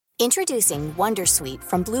Introducing Wondersuite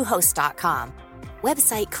from Bluehost.com.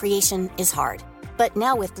 Website creation is hard, but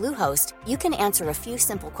now with Bluehost, you can answer a few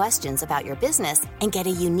simple questions about your business and get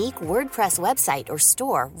a unique WordPress website or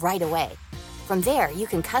store right away. From there, you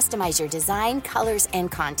can customize your design, colors,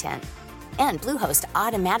 and content. And Bluehost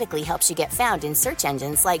automatically helps you get found in search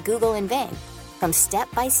engines like Google and Bing. From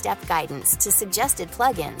step-by-step guidance to suggested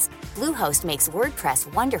plugins, Bluehost makes WordPress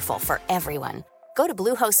wonderful for everyone. Go to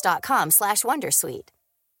bluehost.com/wondersuite.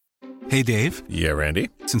 Hey, Dave. Yeah, Randy.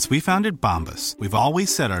 Since we founded Bombas, we've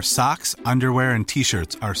always said our socks, underwear, and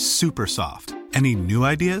T-shirts are super soft. Any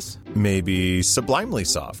new ideas? Maybe sublimely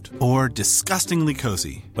soft. Or disgustingly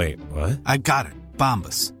cozy. Wait, what? I got it.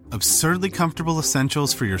 Bombas. Absurdly comfortable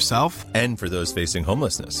essentials for yourself and for those facing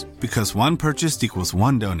homelessness. Because one purchased equals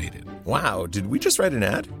one donated. Wow, did we just write an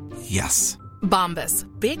ad? Yes. Bombas.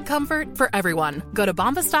 Big comfort for everyone. Go to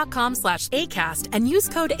bombas.com/ACAST and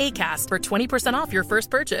use code ACAST for 20% off your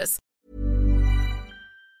first purchase.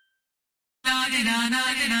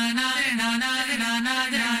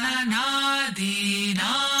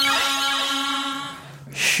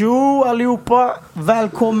 Tjo allihopa,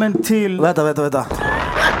 välkommen till... Vänta. Nemos.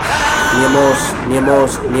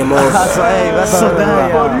 Alltså ey, vänta. Sådär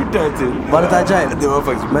ja. Var det där Jail? Det var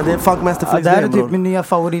faktiskt... Men det är Funkmaster Flex. Det här är typ min nya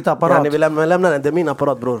favoritapparat. Ja, ni vill lämna den, det är min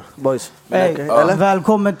apparat bror. Boys.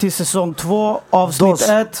 Välkommen till säsong 2, avsnitt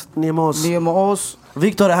 1. Nemos.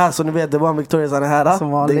 Victor är här så ni vet, det var Victorious han är här.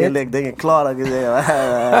 Det är ingen lek, det är ingen klara grejer.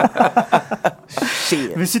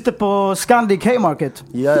 Vi sitter på Scandic Haymarket.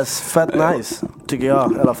 Yes, fett nice. Tycker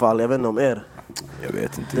jag i alla fall, jag vet inte om er. Jag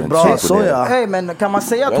vet inte. Det är bra, så ja. Hey, men kan man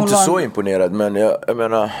säga att jag är hon inte så imponerad, men jag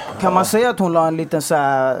menar... Kan man säga att hon la en liten så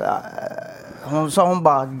här... Hon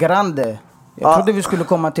bara grande. Jag trodde vi skulle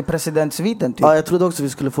komma till presidentsviten typ. Ja, jag trodde också vi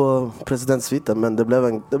skulle få presidentsviten, men det blev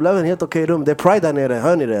en helt okej rum. Det är Pride där nere,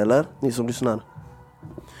 hör ni det eller? Ni som lyssnar.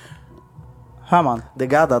 Hör man? Det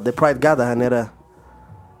är Pride Gada här nere.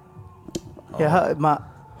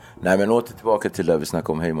 Nej, men åter tillbaka till där vi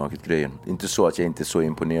snackade om Haymarket-grejen. Inte så att jag inte är så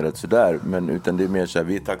imponerad sådär, men utan det är mer så här,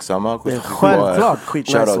 vi är tacksamma. Självklart,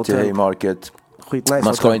 shoutout till Haymarket. Skitnice.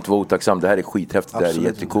 Man ska inte vara otacksam, det här är skithäftigt, det här är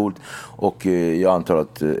jättecoolt. Och jag antar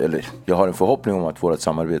att, eller jag har en förhoppning om att vårt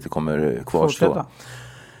samarbete kommer kvarstå.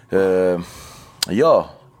 Ja.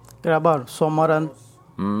 Grabbar, sommaren.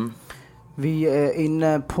 Vi är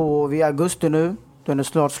inne på, vi är augusti nu, den är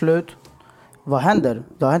snart slut. Vad händer?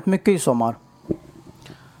 Det har hänt mycket i sommar.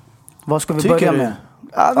 Vad ska vi börja med?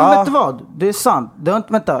 Ja, men vet du vad? Det är sant.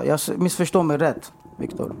 Vänta, jag missförstår mig rätt,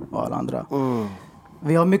 Victor och alla andra.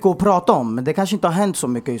 Vi har mycket att prata om, men det kanske inte har hänt så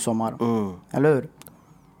mycket i sommar. Eller hur?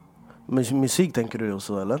 Men musik tänker du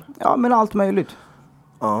också, eller? Ja, men allt möjligt.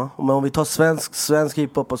 Ja, men om vi tar svensk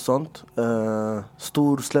hiphop och sånt.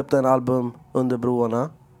 Stor släppte en album Under broarna.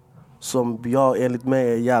 Som jag enligt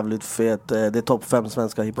mig är jävligt fet. Det är topp 5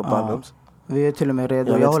 svenska hiphop-albums. Vi är till och med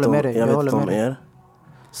redo. Jag håller med dig. Jag vet om er.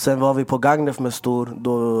 Sen var vi på Gagnef med Stor.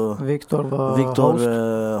 Då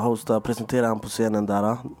Victor hostade, presenterade han på scenen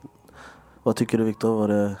där. Vad tycker du, Victor?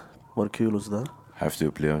 Var det kul och sådär? Häftig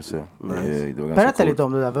upplevelse. Nice. Berätta lite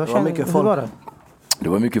om det där. Hur var det? Det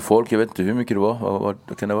var mycket folk, jag vet inte hur mycket det var.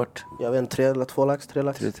 Vad kan det ha varit? Jag vet inte, 3 eller 2 lax? 3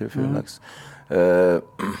 lax.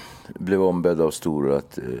 Blev ombedd av Stor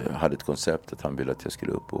att hade ett koncept att han ville att jag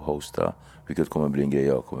skulle upp och hosta, vilket kommer bli en grej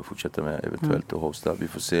jag kommer fortsätta med eventuellt och hosta. Vi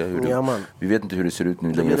får se hur det, vi vet inte hur det ser ut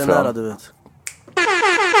nu längre fram. Nära, du vet.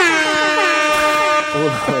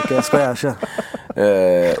 Jag skojar, kör.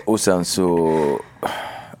 Och sen så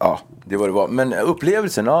det var. Men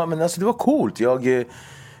upplevelsen, men alltså det var coolt. Jag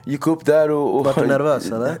gick upp där och var du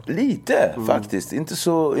nervös eller? Lite faktiskt. Inte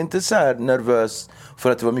så här nervös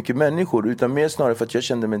för att det var mycket människor, utan mer snarare för att jag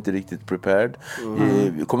kände mig inte riktigt prepared.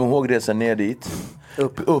 Jag kommer ihåg resan ner dit.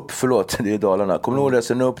 Förlåt, det är Dalarna. Kommer ihåg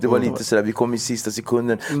resan upp, det var lite sådär, vi kom i sista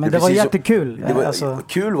sekunden. Men det var jättekul.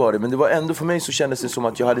 Kul var det, men det var ändå för mig så kändes det som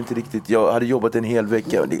att jag hade jobbat en hel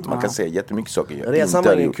vecka. Man kan säga jättemycket saker. Resan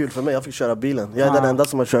var ju kul för mig, jag fick köra bilen. Jag är den enda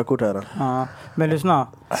som har körkort här. Men lyssna.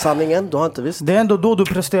 Sanningen, du har inte visst. Det är ändå då du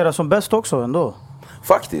presterar som bäst också ändå.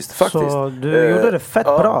 Faktiskt. Så du gjorde det fett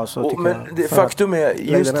bra så tycker men jag. Faktum är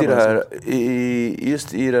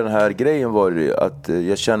just i den här grejen var det att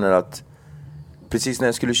jag känner att precis när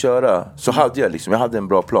jag skulle köra så hade jag hade en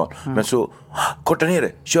bra plan. Men så korta ner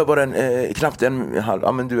det, kör bara knappt en halv.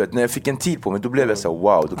 Ja, men du vet, när jag fick en tid på mig, då blev jag så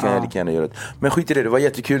wow, då kan jag lika gärna göra det. Men skit i det var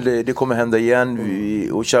jättekul, det kommer hända igen.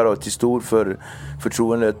 Och shoutout till Stor för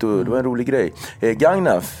förtroendet, och det var en rolig grej.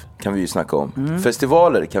 Gagnef kan vi ju snacka om.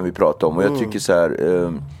 Festivaler kan vi prata om, och jag tycker så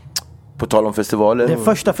här På tal om festivaler. Det är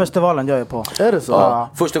första festivalen jag är på. Är det så? Ja.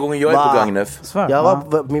 Första gången jag är på Gagnef.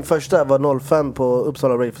 Min första var 05 på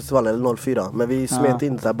Uppsala Rave Festival, eller 04. Men vi smet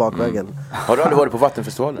in där bakvägen. Har du aldrig varit på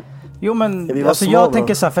Vattenfestivalen? Jo men alltså jag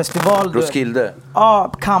tänker så här festival. Roskilde?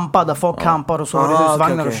 Ja, kampa där folk kampar och så var det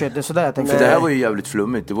husvagnar och shit. Det är sådär jag tänker. För det här var ju jävligt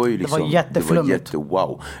flummigt. Det var ju liksom, det var jätteflummigt. Det var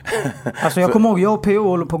wow. Alltså jag kommer ihåg, jag och P.O.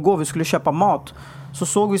 håller på att gå, vi skulle köpa mat. Så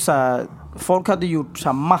såg vi så här, folk hade gjort så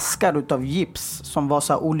här maskar utav gips som var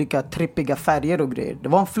så här olika trippiga färger och grejer. Det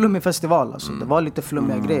var en flummig festival alltså. Det var lite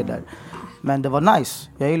flummiga grejer där. Men det var nice,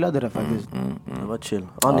 jag gillade det faktiskt. Det var chill.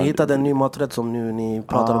 Ni hittade en ny maträtt som nu ni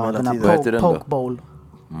pratar om hela tiden. Vad heter den då? Poke bowl.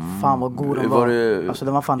 Fan vad god den var. Alltså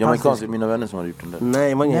den var fantastisk. Jamaicansk, mina vänner som hade gjort den där. Nej,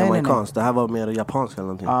 det var ingen jamaicansk. Det här var mer japansk eller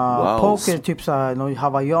någonting. Wow. Poke är typ såhär, någon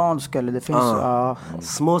hawaiiansk eller det finns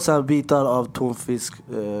små så här bitar av tonfisk,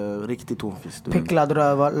 riktig tonfisk. picklad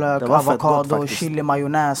rövarlök, avokado, chili,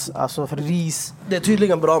 majonnäs, alltså för ris. Det är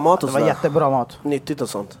tydligen bra mat och det var jättebra mat. Nyttigt och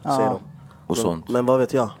sånt, säger de. Och sånt. Men vad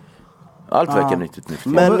vet jag? Allt verkar nyttigt.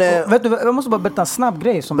 Men, vet du, jag måste bara berätta en snabb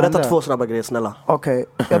grej som berätta hände. 2 snabba grejer, snälla. Okej,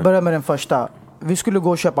 jag börjar med den första. Vi skulle gå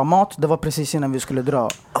och köpa mat, det var precis innan vi skulle dra.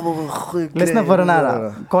 Lyssna på den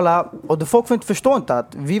här. Kolla, och folk får inte förstå inte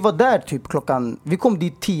att vi var där typ klockan, vi kom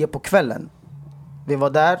dit 10 på kvällen. Vi var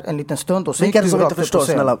där en liten stund och sen vilka som inte förstår,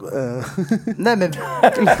 snälla. Nej men,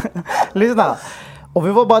 lyssna. Och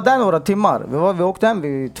vi var bara där några timmar. Vi åkte hem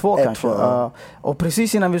vid 2 kanske. Och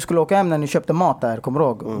precis innan vi skulle åka hem när ni köpte mat där, kommer du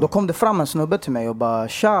ihåg? Då kom det fram en snubbe till mig och bara,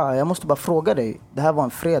 tja, jag måste bara fråga dig. Det här var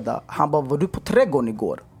en fredag. Han bara, var du på trädgården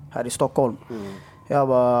igår? Här i Stockholm. Jag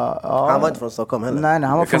bara, han var inte från Stockholm heller. Nej,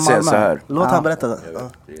 han var från Malmö. Så här. Låt han berätta det.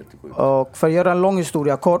 Och för att göra en lång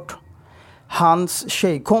historia kort. Hans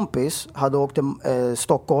tjejkompis hade åkt till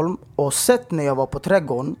Stockholm och sett när jag var på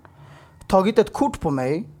trädgården. Tagit ett kort på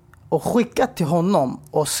mig och skickat till honom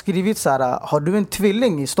och skrivit så här: har du en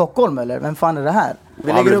tvilling i Stockholm eller? Vem fan är det här?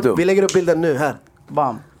 Vi lägger upp bilden nu här.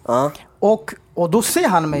 Bam. Och då ser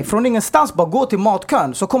han mig från ingenstans bara gå till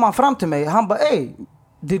matkön. Så kommer han fram till mig. Han bara, ej,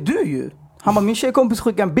 det är du ju. Han bara, min tjejkompis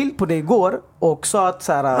skickade en bild på dig igår och sa att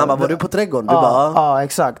så här, han bara, var du på trädgården? Du bara, ja,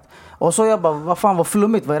 exakt. Och så jag bara, vad fan, vad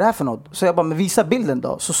flummigt, vad är det här för något? Så jag bara, men visa bilden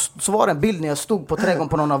då. Så var det en bild när jag stod på trädgården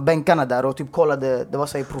på någon av bänkarna där och typ kollade, det var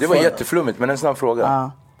så här i profil. Det var jätteflummigt, men en snabb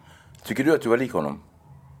fråga. Tycker du att du var lik honom?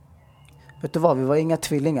 Vet du vad, vi var inga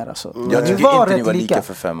tvillingar alltså. Jag tycker inte ni var lika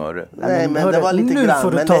för 5 öre. Nej, men det var lite nu grann.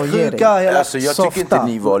 Får du men ta det sjuka hela alltså, jag tycker inte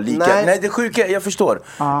ni var lika. Nej, det sjuka, jag förstår.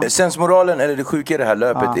 Sensmoralen, eller det sjuka i det här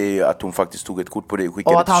löpet är ju att hon faktiskt tog ett kort på dig och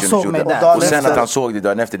skickade och att han såg mig där. Och sen att han såg det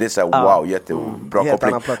dagen efter, det är såhär wow, jättebra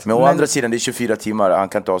koppling. Men å andra sidan, det är 24 timmar, han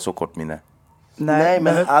kan inte ha så kort minne. Nej,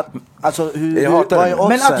 men alltså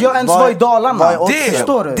men att jag ens var i Dalarna,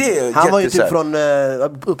 förstår du? Han var ju typ från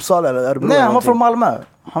Uppsala eller Örebro. Nej, han var från Malmö.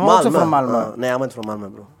 Han var också från Malmö. Nej, han var inte från Malmö,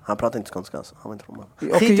 bro. Han pratar inte skånska alltså. Han var inte från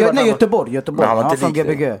Malmö. Nej, Göteborg. Han var från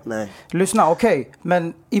Gbg. Nej. Lyssna, okej.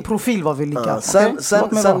 Men i profil var vi lika. Sen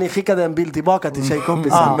ni skickade en bild tillbaka till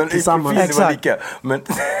tjejkompisen. Men i profil var lika. Men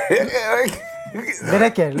det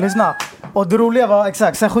räcker, lyssna. Och det roliga var,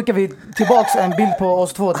 exakt, sen skickade vi tillbaks en bild på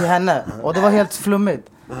oss två till henne. Och det var helt flummigt.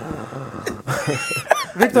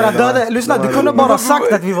 Victor, han dödade, lyssna, du kunde bara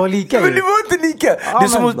sagt att vi var lika. Men det var inte lika.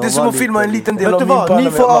 Det är som att filma en liten del av min panna.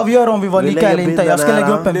 Ni får avgöra om vi var lika eller inte. Jag ska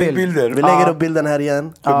lägga upp en bild. Vi lägger upp bilden här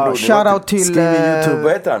igen. Shoutout till YouTube,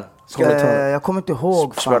 vad heter han? jag kommer inte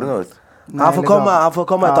ihåg. Han får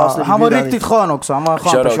komma ett avsnitt. Han var riktigt skön också. Han var en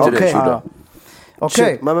skön person.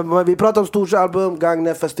 Okej. Men vi pratar om storsalbum,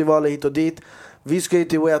 Gagnef, festivaler hit och dit. Vi ska ju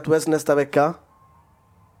till Way Out West nästa vecka.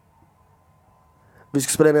 Vi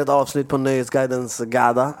ska spela in ett avsnitt på Nöjesguidens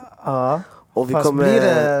Gada. Och vi kommer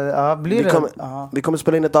vi kommer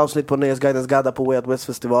spela in ett avsnitt på Nöjesguidens Gada på Way Out West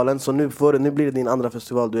festivalen. Så nu blir det din andra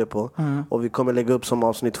festival du är på. Och vi kommer lägga upp som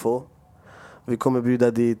avsnitt 2. Vi kommer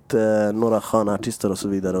bjuda dit några sköna artister och så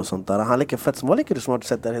vidare och sånt där. Han leker fett som, vad leker du smart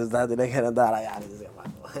sätter his daddy, lägger den där.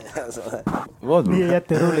 Ni är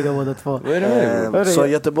jätteroliga båda två. Så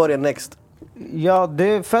Göteborg är next. Ja,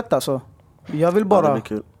 det är fett alltså. Jag vill bara... det blir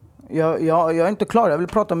kul. Jag är inte klar, jag vill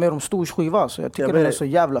prata mer om stor skiva så jag tycker den är så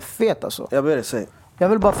jävla fet alltså. Jag ber dig säga. Jag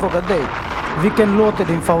vill bara fråga dig, vilken låt är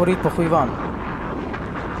din favorit på skivan?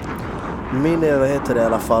 Min är, vad heter det i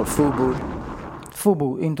alla fall, Fubu,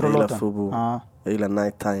 introlåten. Jag gillar Fubu. Jag gillar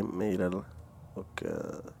Nighttime,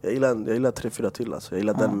 jag gillar 3-4 till alltså. Jag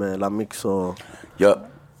gillar den med Lamix och... Jag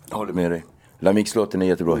håller med dig. Lamix-låten är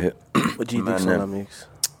jättebra. Och GDX och Lamix.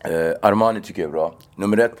 Armani tycker jag är bra.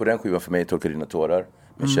 Nummer 1 på den skivan för mig är Torka dina tårar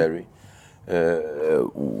med Cherry.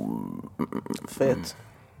 Fett.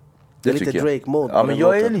 Det är lite Drake-mode. Ja, men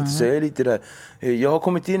jag är lite där. Jag har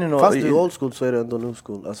kommit in i något... Fast du är old school så är det ändå new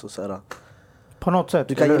school. Alltså såhär... På något sätt.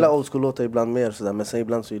 Du kan gilla old school-låtar ibland mer sådär, men sen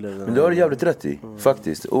ibland så gillar du den. Men det har du jävligt rätt i,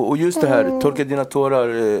 faktiskt. Och just det här, Torka dina tårar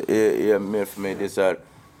är mer för mig, det är så här.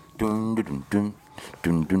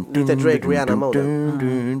 Lite Drake, Rihanna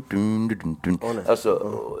mode.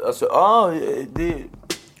 Alltså, det...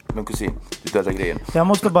 Men kusin, du dödar grejen. Jag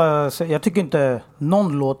måste bara säga, jag tycker inte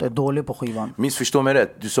någon låt är dålig på skivan. Missförstå mig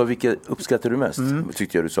rätt, du sa vilka uppskattar du mest?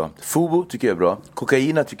 Tyckte jag du sa. Fubo tycker jag är bra.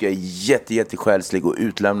 Kokaina tycker jag är jätte själslig och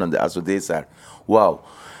utlämnande. Alltså det är så här, wow.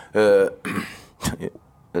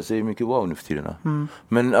 Jag säger mycket wow nu för tiden.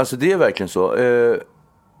 Men alltså det är verkligen så.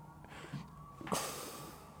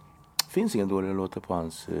 Finns inga dåliga låtar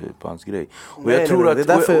på hans grej.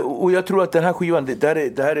 Och jag tror att den här skivan, det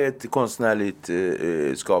här är ett konstnärligt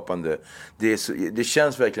skapande. Det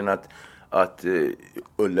känns verkligen att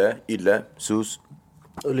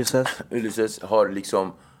Ulysses har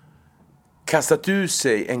liksom kastat ur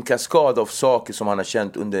sig en kaskad av saker som han har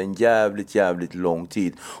känt under en jävligt lång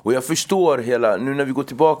tid. Och jag förstår nu när vi går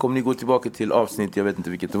tillbaka, om ni går tillbaka till avsnitt, jag vet inte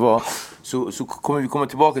vilket det var, så kommer vi komma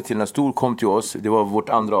tillbaka till när Stor kom till oss. Det var vårt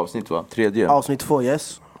andra avsnitt, va? 3:e. Avsnitt 2,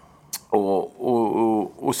 yes.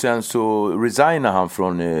 Och sen så resignade han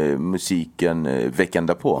från musiken veckan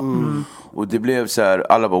därpå. Och det blev så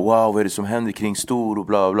här, alla bara wow, vad är det som händer kring Stor och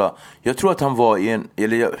bla bla. Jag tror att han var i en,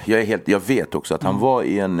 eller jag vet också att han var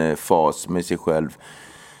i en fas med sig själv,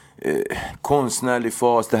 konstnärlig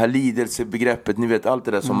fas, det här lidelsebegreppet, ni vet allt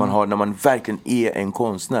det där som man har när man verkligen är en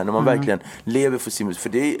konstnär, när man verkligen lever för sin musik, för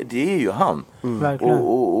det är ju han.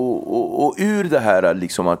 Och ur det här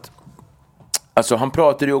liksom att alltså han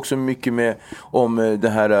pratade ju också mycket om det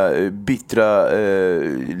här bittra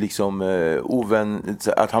ovän,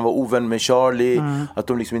 att han var ovän med Charlie, att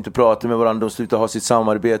de liksom inte pratade med varandra, de slutade ha sitt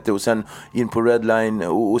samarbete och sen in på Redline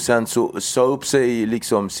och sen så sa upp sig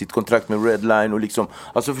liksom sitt kontrakt med Redline och liksom,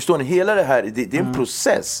 alltså förstår ni, hela det här, det är en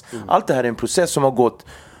process. Allt det här är en process som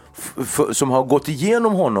har gått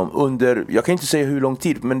igenom honom under, jag kan inte säga hur lång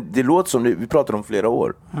tid, men det låter som vi pratar om flera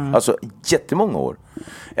år. Alltså jättemånga år.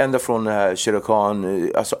 Ända från det här Sherakan,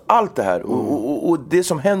 alltså allt det här. Och det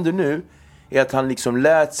som händer nu är att han liksom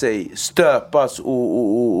lät sig stöpas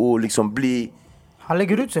och liksom bli... Han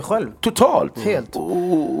lägger ut sig själv. Totalt. Helt.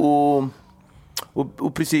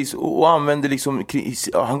 Och precis, och använder liksom,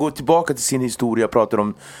 han går tillbaka till sin historia, pratar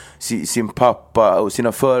om sin pappa och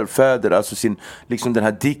sina förfäder, alltså liksom den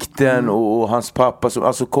här dikten och hans pappa,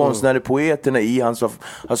 alltså konstnärer, poeterna i hans,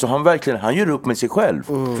 alltså han gör upp med sig själv.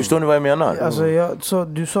 Förstår ni vad jag menar? Alltså så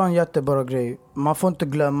du sa en jättebra grej. Man får inte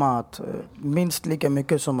glömma att minst lika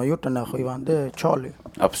mycket som har gjort den här skivan, det är Charlie.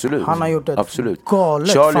 Absolut. Han har gjort ett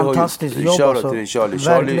galet, fantastiskt jobb.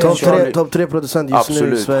 Charlie. Topp 3 producent just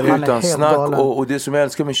nu i Sverige. Utan snack. Och det som jag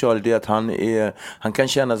älskar med Charlie är att han kan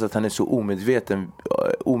känna att han är så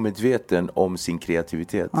omedveten om sin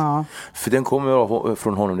kreativitet. För den kommer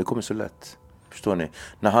från honom, det kommer så lätt. Förstår ni?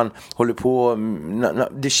 När han håller på,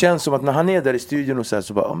 det känns som att när han är där i studion och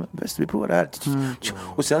så bara, men bäst vi provar det här.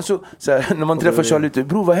 Och sen så här, när man träffar Charlie ute,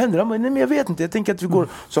 bro, vad händer? Han bara, nej men jag vet inte, jag tänker att vi går.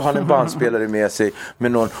 Så har han en bandspelare med sig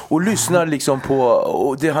med någon och lyssnar liksom på,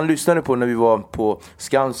 och det han lyssnade på när vi var på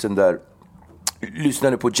Skansen där,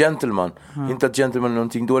 lyssnade på Gentleman. Inte att Gentleman är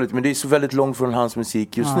någonting dåligt, men det är så väldigt långt från hans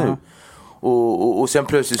musik just nu. Och sen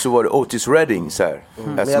plötsligt så var det Otis Redding så här.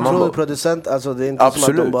 Men jag tror producent, alltså det är inte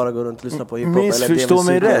som att de bara går runt och lyssnar på hiphop.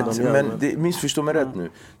 Missförstå mig rätt nu.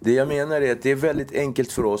 Det jag menar är att det är väldigt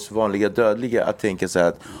enkelt för oss vanliga dödliga att tänka så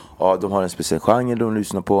här att de har en speciell genre de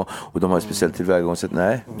lyssnar på och de har ett speciellt tillvägagångssätt.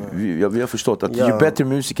 Nej, vi har förstått att ju bättre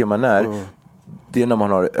musiker man är, det är när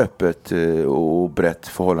man har ett öppet och brett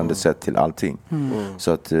förhållande sätt till allting.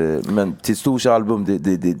 Så att, men till Stors album,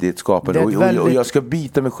 det är ett skapande. Och jag ska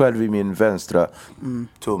bita mig själv i min vänstra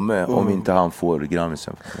tumme om inte han får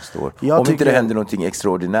Grammisen nästa år. Om inte det händer någonting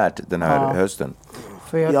extraordinärt den här hösten.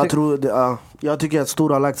 Jag tycker att Stor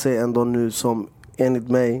har lagt sig ändå nu som, enligt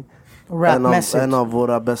mig, en av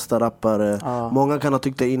våra bästa rappare. Många kan ha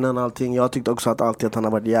tyckt det innan allting. Jag tyckte också att han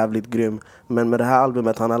har varit jävligt grym. Men med det här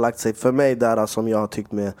albumet han har lagt sig för mig där som jag har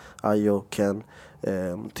tyckt med Ayo, Ken,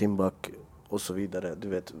 Timbuk och så vidare. Du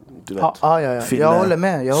vet. Fille, jag håller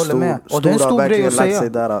med. Och det är en stor grej att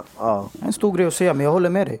säga. En stor grej att säga, men jag håller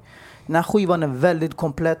med dig. Den här skivan är väldigt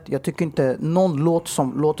komplett. Jag tycker inte någon låt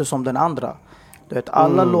som låter som den andra. Du vet,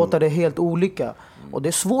 alla låtar är helt olika. Och det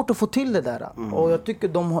är svårt att få till det där. Och jag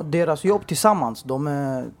tycker deras jobb tillsammans,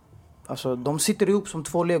 de sitter ihop som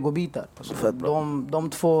två legobitar. Alltså, de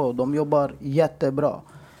två, de jobbar jättebra.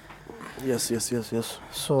 Yes.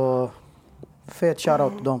 Så fet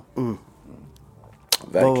shoutout till dem.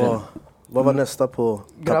 Verkligen. Vad var nästa på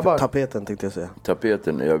Grabbar. tapeten tänkte jag säga?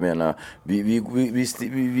 Tapeten, jag menar,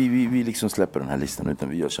 vi liksom släpper den här listan utan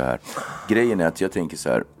vi gör så här. Grejen är att jag tänker så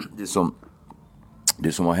här,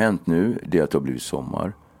 det som har hänt nu, det är att det har blivit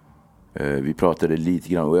sommar. Vi pratade lite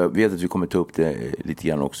grann, och jag vet att vi kommer ta upp det lite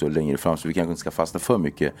grann också längre fram, så vi kanske inte ska fastna för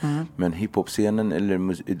mycket. Men hiphop-scenen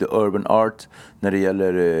eller the urban art, när det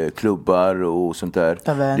gäller klubbar och sånt där,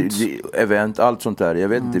 event, allt sånt där. Jag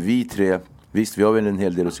vet inte, vi tre, visst vi har väl en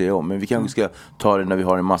hel del att säga om, men vi kanske ska ta det när vi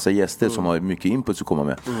har en massa gäster som har mycket input att komma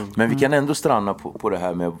med. Men vi kan ändå stanna på det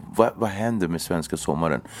här med vad händer med svenska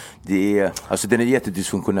sommaren. Det är, alltså den är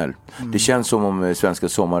jättedysfunktionell. Det känns som om svenska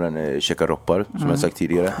sommaren checkar roppar, som jag sagt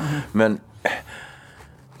tidigare. Men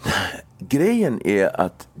grejen är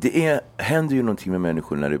att händer ju någonting med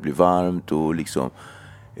människor när det blir varmt och liksom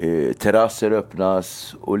terrasser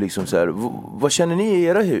öppnas och liksom så här. Vad känner ni i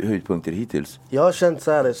era höjdpunkter hittills? Jag har känt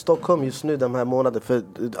så här, Stockholm just nu de här månaderna, för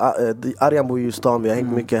Arjan bor ju i stan, vi har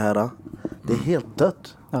hängt mycket här. Det är helt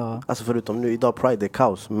dött. Ja. Alltså förutom nu, idag Pride är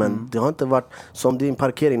kaos. Men det har inte varit som din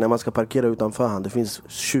parkering när man ska parkera utanför han. Det finns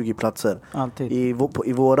 20 platser. Alltid. I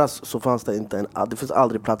våras så fanns det inte det finns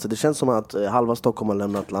aldrig platser. Det känns som att halva Stockholm har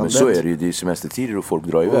lämnat landet. Men så är det ju, det är semestertider och folk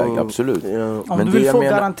drar iväg, absolut. Ja. Om men du vill få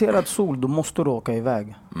menar... garanterat sol, då måste du åka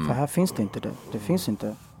iväg. För här finns det inte det. Det finns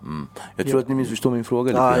inte. Jag tror att ni missförstår min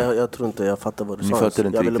fråga lite. Ja, jag tror inte jag fattar vad du sa.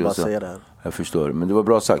 Jag ville bara säga det här. Jag förstår, men det var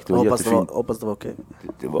bra sagt. Det var jättefint. Hoppas det var okej.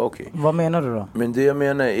 Det var okej. Vad menar du då? Men det jag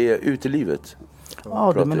menar är utelivet.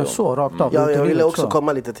 Ja, du menar så, rakt av. Jag ville också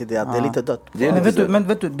komma lite till det, att det är lite dött. Men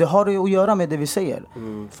vet du, det har ju att göra med det vi säger.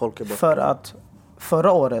 Folk är borta. För att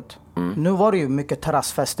förra året, nu var det ju mycket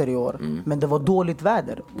terrassfester i år, men det var dåligt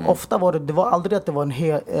väder. Ofta var det var aldrig att det var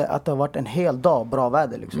att det varit en hel dag bra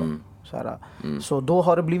väder liksom. Så då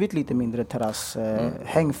har det blivit lite mindre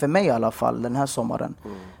terrasshäng för mig i alla fall den här sommaren.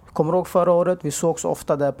 Kommer ihåg förra året, vi såg så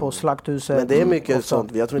ofta där på Slakthuset. Men det är mycket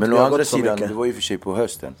sånt. Jag tror inte men vi å har andra gått så sidan, mycket. det var ju för sig på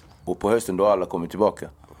hösten. Och på hösten då alla kommer tillbaka.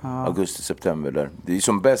 Augusti, september där. Det är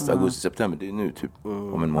som bäst augusti, september. Det är nu typ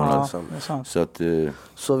om en månad. Så att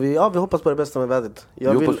så vi hoppas på det bästa med vädret. Vi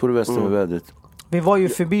hoppas på det bästa med vädret. Vi var ju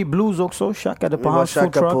förbi Blues också, käkade på hans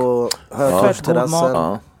food truck. På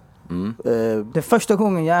Hötorgsterrassen. Det är första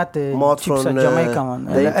gången jag äter mat chips från Jamaica,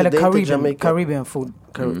 eller Caribbean food.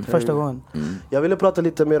 Första gången. Jag ville prata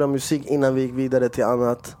lite mer om musik innan vi gick vidare till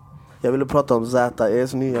annat. Jag ville prata om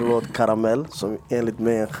Z.E's nya låt Karamell, som enligt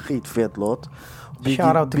mig är en skitfet låt.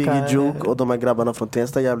 Biggie Juke och de här grabbarna från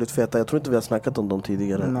Tensta är jävligt feta. Jag tror inte vi har snackat om dem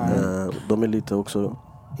tidigare. De är lite också,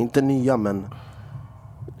 inte nya men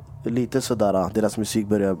lite sådär. Deras musik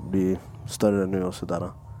börjar bli större nu och sådär.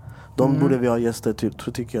 De borde vi ha gäster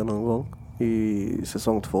tycker jag någon gång i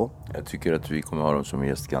säsong 2. Jag tycker att vi kommer ha dem som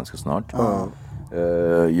gäst ganska snart.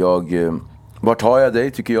 Vart har jag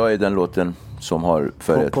dig tycker jag är den låten som har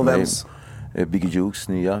förrätt mig. Vems? Biggie Jukes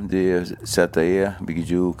nya. Det är Z.E, Biggie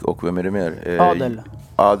Juke och vem är det mer?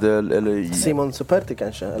 Adel eller Simon Superti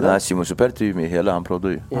kanske? Eller? Nej, Simon Superti är ju med hela, han proddar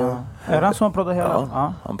ju. Är han som proddar hela?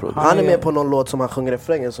 Ja, han proddar. Han är med på någon låt som han sjunger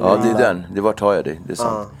refrängen. Ja, det är den. Det vart har jag dig, det är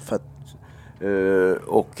sant. Fett.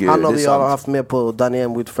 Och han har vi haft med på Danny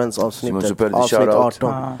M with Friends avsnitt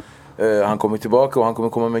 18. Han kommer tillbaka och han kommer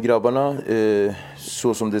komma med grabbarna.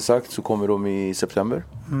 Så som det sagt så kommer de i september.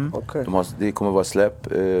 Det kommer vara släpp.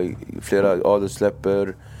 Flera Adel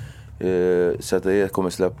släpper. Z.E kommer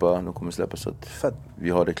släppa. De kommer släppa så att vi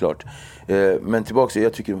har det klart. Men tillbaka,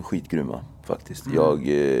 jag tycker de är skitgrymma faktiskt. Jag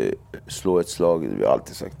slår ett slag. Vi har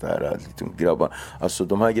alltid sagt det här liksom, grabbar. Alltså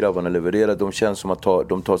de här grabbarna levererar. De känns som att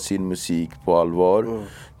de tar sin musik på allvar.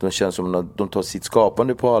 De känns som att de tar sitt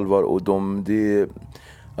skapande på allvar. Och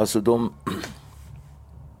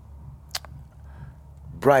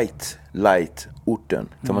Bright Light-orten,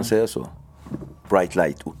 kan man säga så? Bright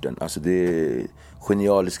Light-orten, alltså det är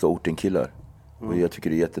genialiska orten-killar. Och jag tycker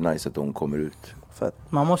det är jättenice att de kommer ut.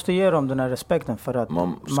 Man måste ge dem den här respekten för att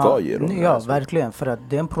man ska ge dem. Ja, verkligen, för att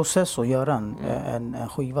det är en process att göra en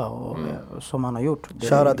skiva som man har gjort.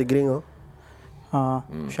 Shoutout till Gringo. Ja,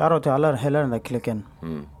 shoutout till hela den där klicken.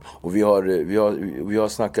 Och vi har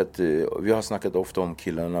snackat ofta om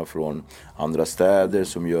killarna från andra städer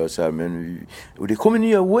som gör så här, och det kommer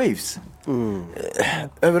nya waves.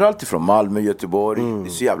 Överallt ifrån Malmö, Göteborg. Det är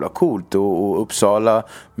så jävla coolt och Uppsala,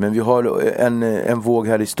 men vi har en våg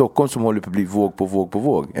här i Stockholm som håller på att bli våg på våg på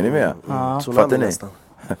våg. Är ni med? Fattar ni?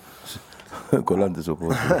 Kolla inte så på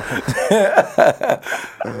oss.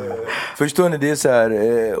 Förstår ni, det är så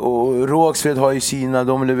här. Och Rågsved har ju sina,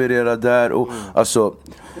 de levererar där. Och alltså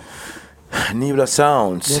Nivla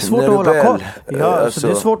Sounds. Det är svårt att hålla koll. Alltså,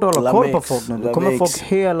 det är svårt att hålla koll på folk nu. Det kommer folk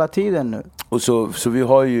hela tiden nu. Och så vi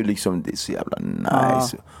har ju liksom, det är så jävla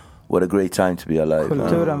nice. what a great time to be alive.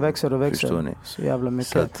 Kulturen växer och växer. Förstår ni? Så jävla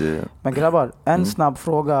mycket. Så att, men grabbar, en snabb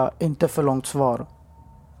fråga, inte för långt svar.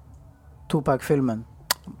 Tupac-filmen.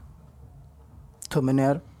 Tummen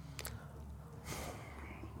ner.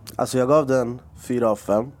 Alltså jag gav den 4 av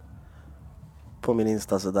 5 på min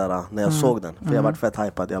Insta sådär när jag såg den. För jag var fett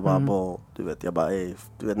hypad. Jag bara, du vet,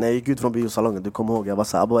 när jag gick ut från biosalongen, du kommer ihåg, jag var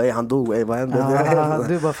såhär, han dog, vad hände?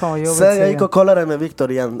 Du bara, fan vad jobbigt. Sen jag gick och kollade med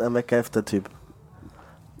Victor igen en vecka efter typ.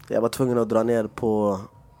 Jag var tvungen att dra ner på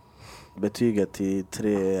betyget till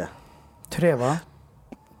 3 va?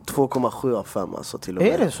 2,7 av 5 alltså till och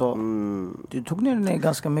med. Är det så? Du tog ner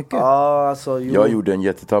ganska mycket. Ja, alltså, jag gjorde en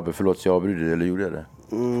jättetabbe, förlåt jag avbryter det, eller gjorde jag det?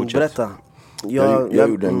 Berätta. Jag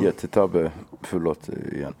gjorde en jättetabbe, förlåt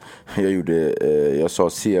igen. Jag sa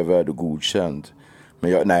sevärd och godkänd.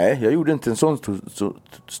 Men jag gjorde inte en sån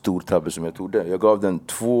stor tabbe som jag trodde. Jag gav den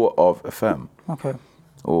 2 av 5. Okay.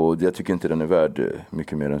 Och jag tycker inte den är värd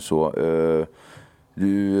mycket mer än så.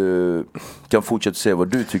 Du kan fortsätta säga vad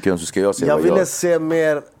du tycker, så ska jag säga vad jag... Jag ville se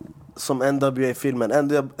mer som NWA-filmen.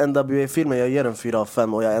 NWA-filmen, jag ger den 4 av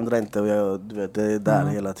 5 och jag ändrar inte. Och du vet, det är där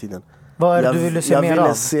hela tiden. Vad är det du ville se mer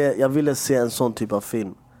av? Jag ville se en sån typ av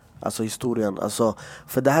film. Alltså historien. Alltså,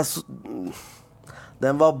 för det här...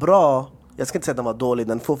 Den var bra. Jag ska inte säga att den var dålig.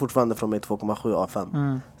 Den får fortfarande från mig 2,7 av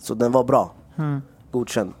 5. Så den var bra.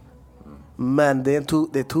 Godkänd. Men det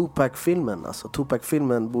är Tupac-filmen. Alltså,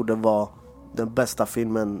 Tupac-filmen borde vara den bästa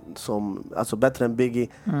filmen som... Alltså bättre än Biggie.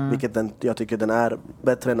 Vilket jag tycker den är.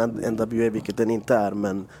 Bättre än NWA, vilket den inte är.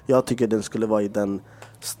 Men jag tycker den skulle vara i den...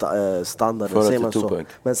 standarden, säger man så.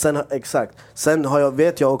 Men sen, exakt. Sen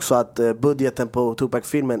vet jag också att budgeten på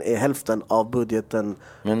Tupac-filmen är hälften av budgeten.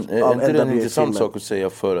 Men är inte det en intressant sak att säga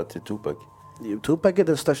för att det är Tupac? Tupac är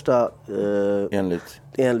den största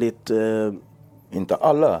enligt inte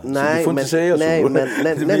alla. Nej, du får inte säga så.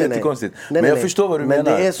 Det blir jättekonstigt. Men jag förstår vad du menar.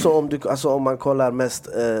 Men det är så om man kollar mest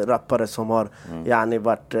rappare som har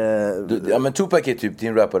varit... ja, men Tupac är typ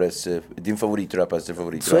din favoritrappares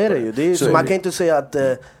favorit. Så är det ju. Så man kan inte säga att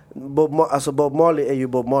Bob Marley är ju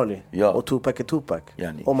Bob Marley. Ja. Och Tupac är Tupac.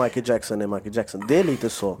 Och Michael Jackson är Michael Jackson. Det är lite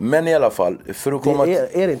så. Men i alla fall, för att komma...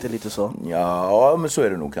 Är det inte lite så? Ja, men så är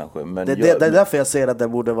det nog kanske. Men det är därför jag säger att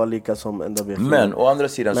den borde vara lika som NWA. Men å andra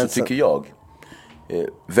sidan så tycker jag,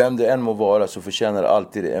 vem det än må vara, så förtjänar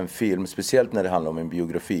alltid en film, speciellt när det handlar om en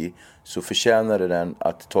biografi, så förtjänar den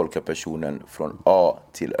att tolka personen från A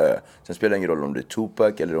till Ö. Sen spelar det ingen roll om det är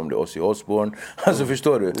Tupac eller om det är Ozzy Osbourne. Alltså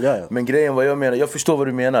förstår du? Ja. Men grejen, vad jag menar, jag förstår vad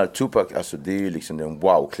du menar. Tupac, alltså det är ju liksom en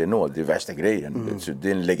wow-klenod, det är värsta grejen. Det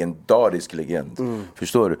är en legendarisk legend.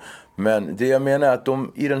 Förstår du? Men det jag menar är att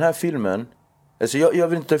de i den här filmen, alltså jag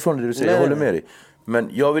vill inte ta ifrån det du säger, jag håller med dig. Men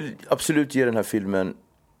jag vill absolut ge den här filmen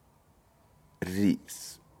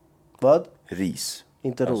ris. Vad? Ris.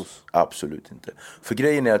 Inte ros? Alltså, absolut inte. För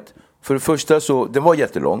grejen är att, för det första så, den var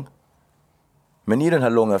jättelång. Men i den här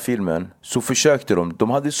långa filmen så försökte de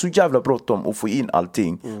hade så jävla bråttom att få in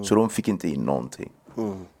allting, så de fick inte in någonting.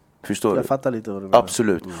 Förstår du? Jag fattar lite vad du menar.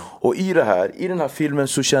 Absolut. Och i den här filmen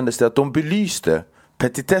så kändes det att de belyste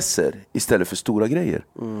petitesser istället för stora grejer.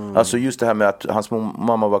 Alltså just det här med att hans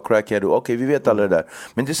mamma var crackhead och okej, vi vet alla det där.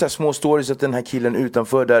 Men det är så här små stories att den här killen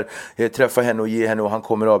utanför där träffar henne och ger henne och han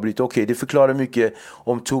kommer att avbryta. Okej, det förklarar mycket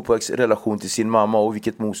om Tupacs relation till sin mamma och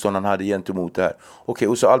vilket motstånd han hade gentemot det här. Okej,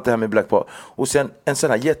 och så allt det här med Black Power. Och sen en sån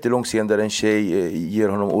här jättelång scen där en tjej ger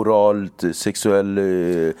honom oralt, sexuell,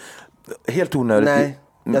 helt onödigt. Nej,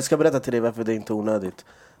 jag ska berätta till dig varför det är inte onödigt.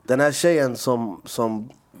 Den här tjejen som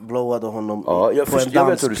blowade honom på en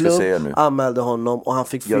dansklubb, anmälde honom och han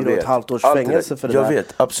fick 4,5 års fängelse för det där.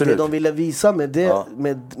 Vet, absolut. Det de ville visa med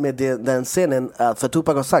den scenen, för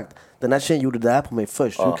Tupac har sagt, den här tjejen gjorde det här på mig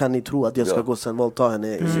först. Hur kan ni tro att jag ska gå sen våldta henne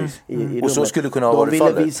i rummet? Och så skulle kunna ha varit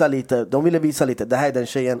fallet. De ville visa lite, det här är den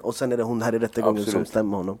tjejen och sen är det hon här i rättegången som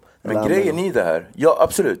stämmer honom. Men grejen i det här, ja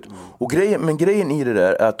absolut. Men grejen i det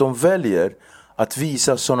där är att de väljer att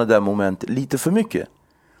visa sådana där moment lite för mycket.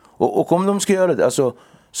 Och om de ska göra det, alltså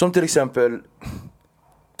som till exempel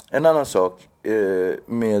en annan sak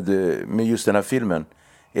med just den här filmen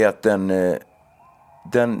är att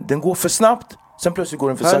den går för snabbt, sen plötsligt går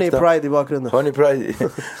den för sakta. Hör ni Pride i bakgrunden? Hör ni Pride?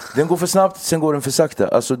 Den går för snabbt, sen går den för sakta.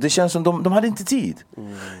 Alltså det känns som de hade inte tid.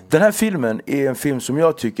 Den här filmen är en film som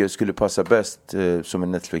jag tycker skulle passa bäst som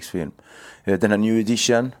en Netflix-film. Den här New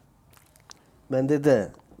Edition. Men det är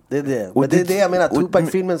det. Men det är det jag menar,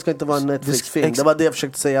 Tupac-filmen ska inte vara en Netflix-film. Det var det jag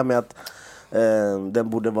försökte säga med att den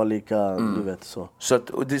borde vara lika, du vet så. Så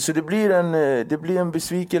det blir en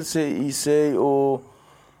besvikelse i sig och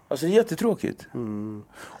Alltså det är jättetråkigt.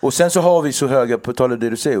 Och sen så har vi så höga, på tal om det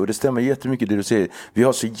du säger, och det stämmer jättemycket det du säger. Vi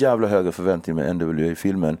har så jävla höga förväntningar med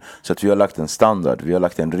NWA-filmen så att vi har lagt en standard, vi har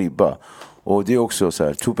lagt en ribba. Och det är också så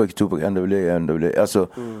här, Tupac, NWA. Alltså...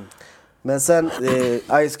 Men sen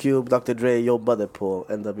Ice Cube, Dr. Dre jobbade på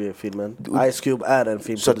NWA-filmen. Ice Cube är en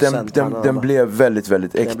filmproducent. Så den blev väldigt,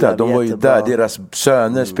 väldigt äkta. De var ju där, deras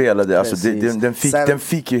söner spelade. Alltså den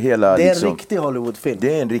fick ju hela... Det är en liksom, riktig Hollywoodfilm.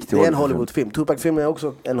 Det är en riktig Hollywoodfilm. Tupac-filmen är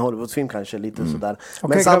också en Hollywoodfilm kanske, lite sådär.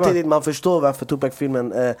 Men samtidigt, man förstår varför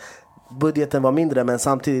Tupac-filmen, budgeten var mindre, men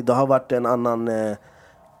samtidigt det har varit en annan...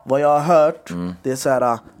 vad jag har hört, det är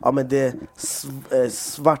såhär, ja men det är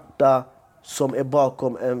svarta som är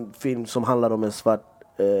bakom en film som handlar om en svart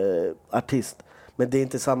artist. Men det är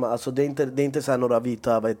inte samma, alltså det är inte så här några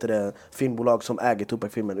vita filmbolag som äger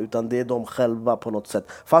Tupac-filmen, utan det är de själva på något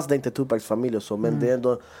sätt. Fast det är inte Tupacs familj och så, men det är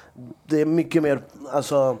ändå, det är mycket mer,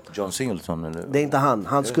 alltså John Singleton eller? Det är inte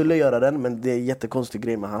han skulle göra den, men det är jättekonstig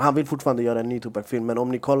grej med han vill fortfarande göra en ny Tupac-film. Men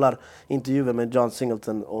om ni kollar intervjuer med John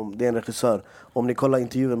Singleton, det är en regissör, om ni kollar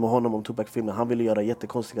intervjuer med honom om Tupac-filmen, han ville göra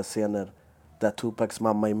jättekonstiga scener där Tupacs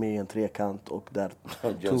mamma är med i en trekant och där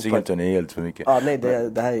John Singleton är helt för mycket. Nej,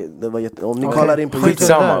 det var om ni kollar in på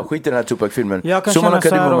skit i den här Tupac-filmen. Så man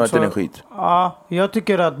kan det att den är skit. Ja, jag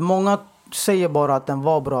tycker att många säger bara att den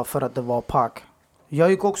var bra för att det var Pac. Jag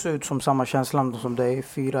gick också ut som samma känslan som det är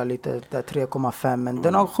 4, lite där 3,5, men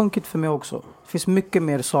den har sjunkit för mig också. Det finns mycket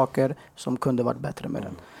mer saker som kunde varit bättre med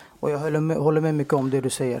den. Och jag håller med mycket om det du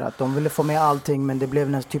säger, att de ville få med allting, men det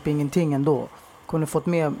blev typ ingenting ändå. Kunde fått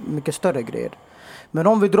med mycket större grejer. Men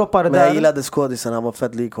om vi droppar det där... Men jag gillade skådisen, han var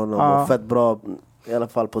fett lik honom. Och fett bra, i alla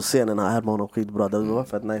fall på scenen. Han hade honom skitbra, det var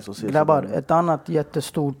fett nice att se. Grabbar, ett annat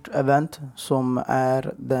jättestort event som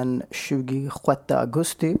är den 26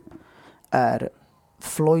 augusti är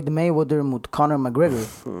Floyd Mayweather mot Conor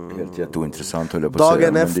McGregor. Helt jätteintressant, höll jag på att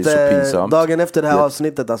säga, men det är så pinsamt. Dagen efter det här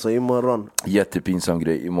avsnittet, alltså imorgon. Jättepinsam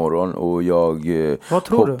grej imorgon. Och jag... Vad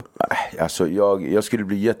tror du? Alltså jag skulle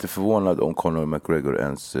bli jätteförvånad om Conor McGregor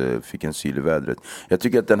ens fick en syl i vädret. Jag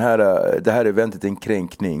tycker att det här eventet är en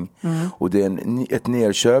kränkning. Och det är ett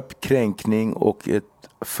nerköp, kränkning och ett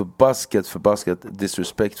förbaskat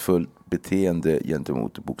disrespectful beteende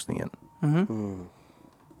gentemot boxningen.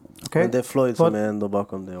 Okay. Men det är Floyd som är ändå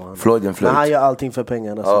bakom det. Men han gör allting för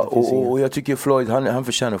pengarna. Ja, och jag tycker Floyd, han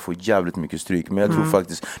förtjänar att få jävligt mycket stryk. Men jag tror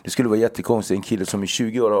faktiskt, det skulle vara jättekonstigt. En kille som i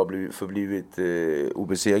 20 år har förblivit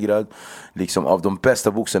obesegrad, liksom av de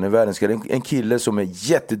bästa boxarna i världen. En kille som är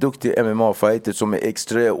jätteduktig MMA-fighter, som är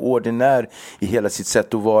extraordinär i hela sitt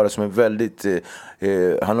sätt att vara, som är väldigt...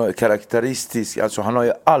 han har karaktäristisk, alltså han har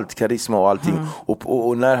ju allt, karisma och allting.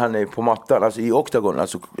 Och när han är på mattan, alltså i oktagon,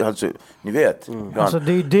 alltså ni vet. Alltså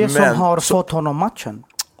det är det som har fått honom matchen.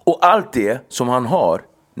 Och allt det som han har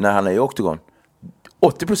när han är i oktagon,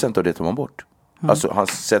 80% av det tar man bort. Alltså hans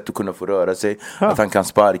sätt att kunna få röra sig, att han kan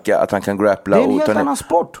sparka, att han kan grappla. Det är en helt annan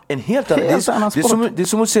sport. En helt annan sport. Det är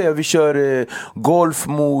som att säga vi kör golf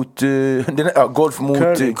mot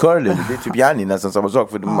curling. Det är typ gärna nästan samma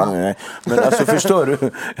sak för men alltså förstår du?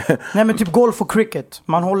 Nej, men typ golf och cricket.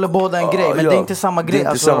 Man håller båda en grej, men det är inte samma grej. Det är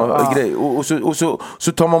inte samma grej. Och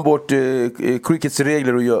så tar man bort crickets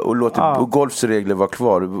regler och låter golfs regler vara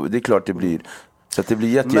kvar. Det är klart det blir. Så att det blir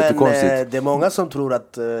jättekonstigt. Men det är många som tror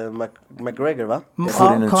att McGregor, va?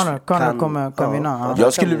 Conor kommer vinna.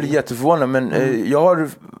 Jag skulle bli jätteförvånad, men jag har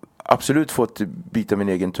absolut fått bita min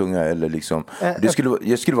egen tunga. Eller liksom, jag skulle vara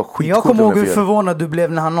skitcoolt. Jag kommer ihåg hur förvånad du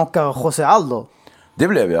blev när han knockade José Aldo. Det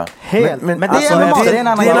blev jag. Helt. Men det alltså, är en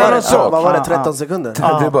annan sak. Vad var det, 13 sekunder?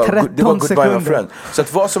 Det var goodbye my friend. Så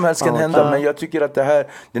att vad som helst kan hända, men jag tycker att det här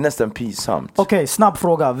det är nästan pinsamt. Okej, snabb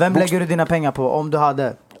fråga. Vem lägger du dina pengar på om du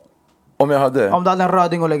hade? Om du hade en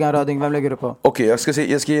röding och lägga en röding, vem lägger du på? Okej,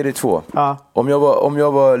 jag ska ge dig 2. Om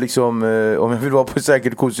jag var liksom om jag vill vara på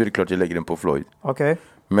säkert kurs så är det klart jag lägger den på Floyd. Okej.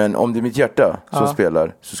 Men om det är mitt hjärta som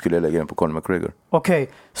spelar så skulle jag lägga den på Conor McGregor. Okej,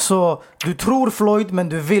 så du tror Floyd men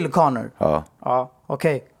du vill Conor? Ja.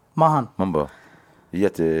 Okej. Mahan. Man bara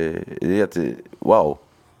jätte wow.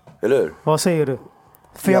 Eller hur? Vad säger du?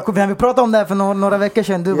 För vi pratade om det här för några veckor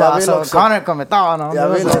sedan. Du bara, alltså, Conor kommer ta honom.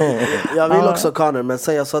 Jag vill också Conor, men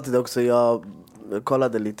sen jag sa till det också, jag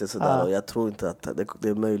kollade lite sådär och jag tror inte att det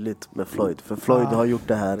är möjligt med Floyd. För Floyd har gjort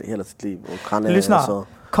det här hela sitt liv. Och han är, lyssna, alltså...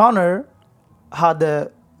 Conor hade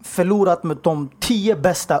förlorat med de 10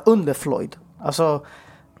 bästa under Floyd. Alltså...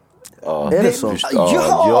 är det så?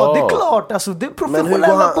 Ja, det är klart. Alltså, det är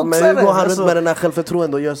professionella boxare. Men hur går han runt med den här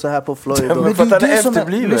självförtroende och gör så här på Floyd? Men för att han är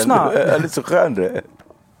efterbliven. Eller så skön.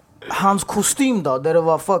 Hans kostym då, där det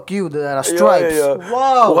var fuck you, det där stripes.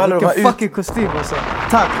 Wow, vilken fucking kostym alltså.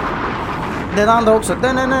 Tack. Den andra också.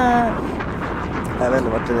 Jag vet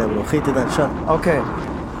inte vart det är bro. Skit i den, kör. Okej.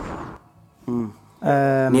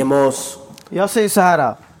 Nemos. Jag säger så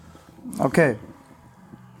här. Okej.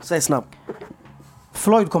 Säg snabbt.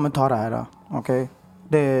 Floyd kommer ta det här. Okej.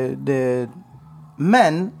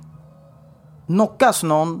 Men knockas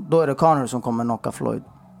någon, då är det Conor som kommer knocka Floyd.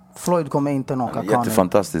 Floyd kommer inte knocka Conor.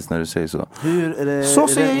 Jättefantastiskt när du säger så. Hur är det? Så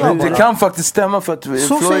säger jag bara. Det kan faktiskt stämma för att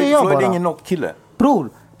Floyd är ingen knockkille. Bror,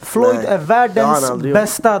 Floyd Nej, är det har världens han aldrig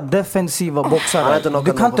bästa defensiva boxare.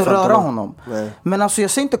 Du kan inte röra honom. Nej. Men alltså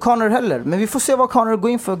jag säger inte Conor heller. Men vi får se vad Conor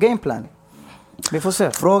går in för gameplan. Vi får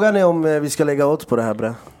se. Frågan är om vi ska lägga åt på det här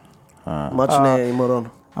bre. Matchen är imorgon.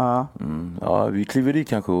 Ja, vi kliver i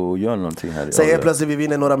kanske och gör någonting här. Säg plötsligt vi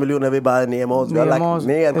vinner några miljoner. Vi bara Nemos. Vi har lagt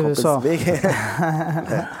ner kompis.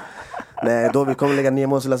 Nej, då vi kommer lägga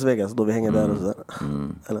Nemos i Las Vegas. Då vi hänger där och så.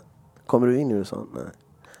 Eller, kommer du in i USA? Nej.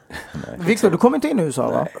 Victor, du kommer inte in i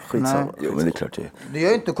USA va? Skitsamma. Jo, men det är klart det är. Du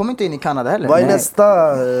gör inte, kommer inte in i Kanada heller. Vad är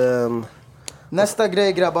nästa? Nästa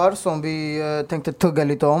grej grabbar som vi tänkte tugga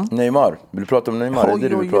lite om. Neymar, vill du prata om Neymar? Är det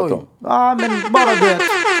du vill prata om? Ja, men bara det. Det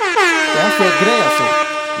är en fet grej alltså.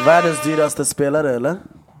 Världens dyraste spelare, eller?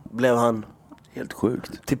 Blev han. Helt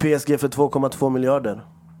sjukt. Till PSG för 2,2 miljarder.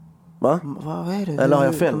 Va? Vad är det? Eller har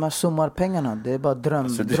jag fel? De här summarpengarna, det är bara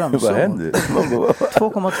dröm. Vad händer?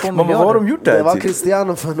 2,2 miljarder. Vad har de gjort där? Det var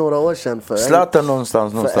Cristiano för några år sedan. För Zlatan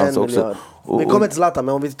någonstans också. Vi kommer till Zlatan,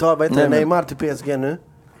 men om vi tar Neymar till PSG nu.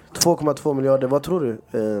 2,2 miljarder, vad tror du?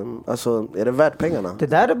 Alltså, är det värt pengarna? Det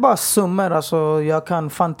där är bara summor, alltså jag kan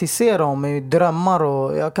fantisera om i drömmar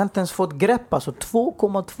och jag kan inte ens få ett grepp, alltså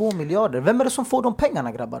 2,2 miljarder. Vem är det som får de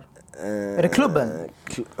pengarna grabbar? Är det klubben?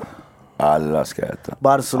 Alla ska äta.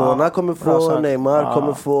 Barcelona kommer få, Neymar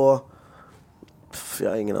kommer få. Jag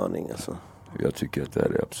har ingen aning alltså. Jag tycker att det här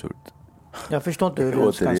är absurt. Jag förstår inte hur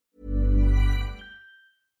det ska.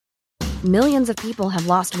 Millions of people have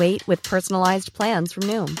lost weight with personalized plans from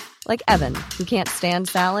Noom. Like Evan, who can't stand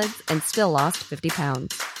salads and still lost 50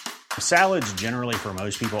 pounds. Salads generally for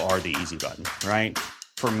most people are the easy button, right?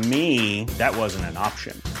 For me, that wasn't an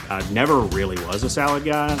option. I never really was a salad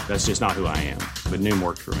guy. That's just not who I am. But Noom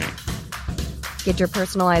worked for me. Get your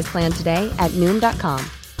personalized plan today at Noom.com.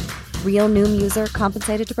 Real Noom user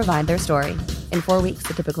compensated to provide their story. In 4 weeks,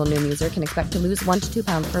 the typical Noom user can expect to lose 1 to 2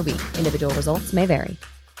 pounds per week. Individual results may vary.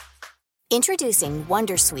 Introducing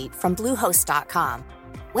Wondersuite from Bluehost.com.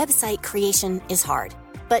 Website creation is hard,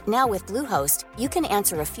 but now with Bluehost, you can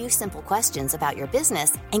answer a few simple questions about your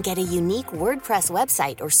business and get a unique WordPress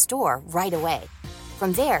website or store right away.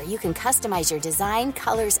 From there, you can customize your design,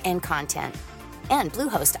 colors, and content. And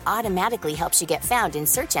Bluehost automatically helps you get found in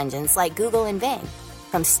search engines like Google and Bing.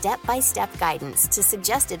 From step-by-step guidance to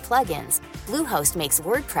suggested plugins, Bluehost makes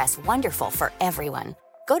WordPress wonderful for everyone.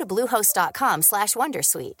 Go to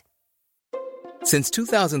bluehost.com/wondersuite. Since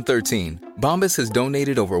 2013, Bombas has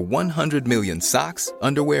donated over 100 million socks,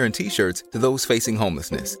 underwear, and T-shirts to those facing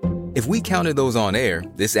homelessness. If we counted those on air,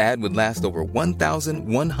 this ad would last over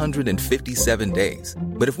 1,157 days.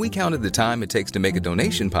 But if we counted the time it takes to make a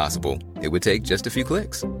donation possible, it would take just a few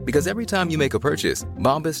clicks. Because every time you make a purchase,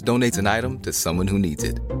 Bombas donates an item to someone who needs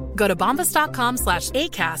it. Go to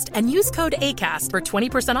bombas.com/ACAST and use code ACAST for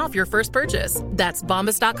 20% off your first purchase. That's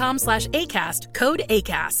bombas.com/ACAST, code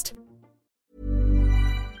ACAST.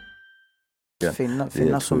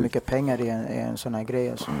 Finna så mycket pengar i en sån här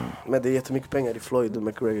grej alltså. Men det är jättemycket pengar i Floyd och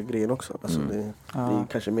McGregor-grejen också alltså, det är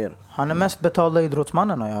kanske mer. Han är mest betalda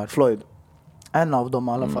idrottsmannen har jag hört. Floyd. En av dem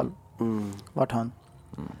i alla fall. Vart han?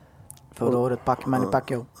 Förra året Manny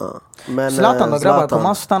Pacquiao. Men Zlatan då grabbar, kommer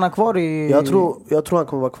han stanna kvar i... Jag tror han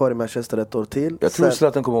kommer vara kvar i Manchester ett år till. Jag tror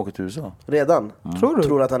Zlatan kommer åka till USA. Redan? Tror du?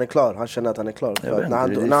 Tror att han är klar. Han känner att han är klar.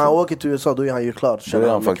 När han åker till USA då är han ju klar. Då är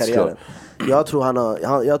han faktiskt klar. Jag tror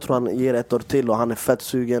han ger ett år till och han är fett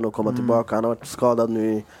sugen att komma tillbaka. Han har varit skadad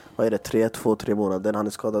nu i, vad är det, 2-3 månader.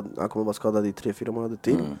 Han kommer vara skadad i 3-4 månader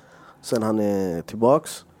till. Sen han är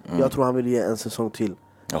tillbaks. Jag tror han vill ge en säsong till.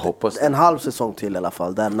 Jag hoppas det. En halv säsong till i alla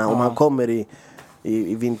fall. Där om han kommer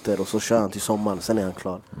i vinter och så kör han till sommaren, sen är han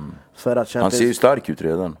klar. För att han ser ju stark ut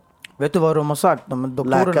redan. Vet du vad de har sagt?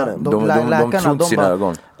 Läkaren. De tror sina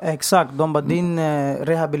ögon. Exakt, de bara din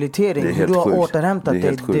rehabilitering, hur du har återhämtat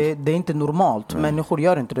dig, det är inte normalt. Människor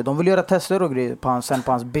gör inte det. De vill göra tester och grejer på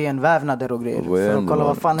hans benvävnader och grejer. För att kolla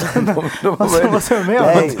vad fan vad som är med.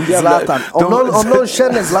 Nej, Zlatan. Om någon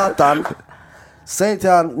känner Zlatan, säg till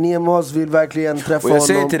han, Nemos vill verkligen träffa honom. Och jag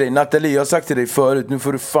säger till dig, Nathalie, jag har sagt till dig förut, nu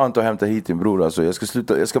får du fan ta och hämta hit din bror alltså. Jag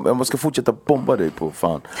ska fortsätta bomba dig på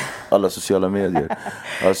fan alla sociala medier.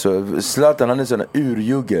 Alltså, Zlatan, han är sån här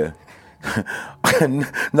urjugge.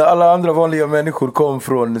 När alla andra vanliga människor kom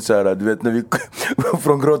från så här, du vet, när vi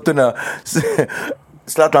från grottorna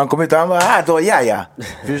Zlatan kom ut och han var då, ja.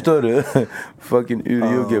 Förstår du? Fucking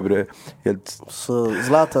urjugge, bre. Helt... Så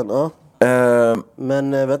Zlatan, ja.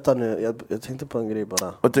 Men vänta nu, jag tänkte på en grej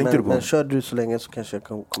bara. Vad tänkte du på? Men kör du så länge så kanske jag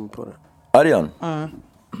kan komma på det. Arjan,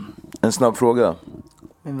 en snabb fråga.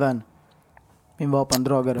 Min vän, min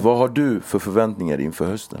vapendragare. Vad har du för förväntningar inför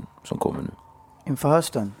hösten som kommer nu? Inför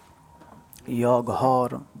hösten? Jag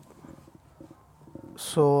har...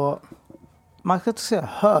 Så... Man kan inte säga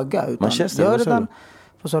höga, utan... Manchester,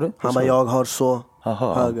 vad sa du? Han bara, jag har så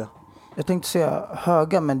höga. Jag tänkte säga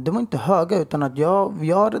höga, men de var inte höga, utan att jag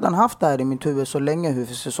har redan haft det här i mitt huvud så länge hur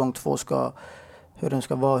säsong 2 ska, hur den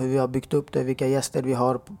ska vara, hur vi har byggt upp det, vilka gäster vi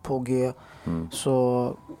har på G.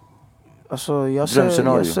 Så alltså jag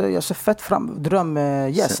ser fett fram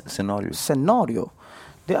scenario.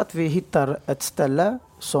 Det är att vi hittar ett ställe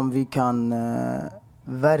som vi kan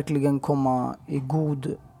verkligen komma i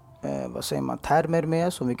god termer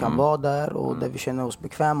med, som vi kan vara där och där vi känner oss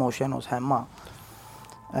bekväma och känner oss hemma.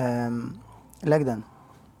 Lägg den.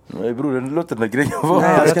 Nej bror, den låter den där grejen.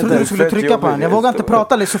 Nej, jag trodde du skulle trycka på den. Jag vågar inte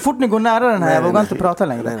prata längre. Så fort ni går nära den här, jag vågar inte prata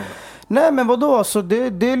längre. Nej, men vadå? Alltså,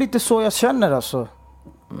 det är lite så jag känner alltså.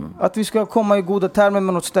 Att vi ska komma i goda termer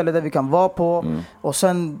med något ställe där vi kan vara på. Och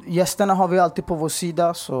sen, gästerna har vi alltid på vår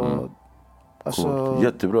sida. Så, alltså,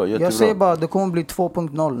 jättebra. Jag säger bara, det kommer bli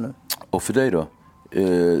 2.0 nu. Och för dig då?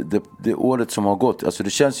 Det året som har gått, alltså det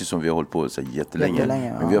känns ju som vi har hållit på så jättelänge.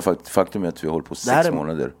 Men vi har faktum är att vi har hållit på 6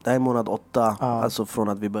 månader. Det här är månad 8, alltså från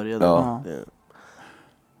att vi började.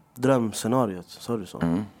 Drömscenariot, sa du så?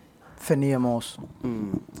 Förnema oss.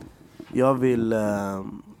 Jag vill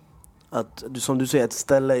att, som du säger, ett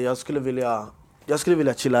ställe. Jag skulle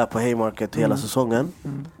vilja chilla på Haymarket hela säsongen.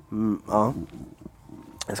 Ja.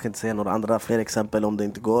 Jag ska inte säga några fler exempel om det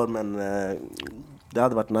inte går, men det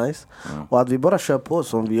hade varit nice. Och att vi bara kör på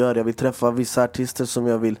som vi gör. Jag vill träffa vissa artister som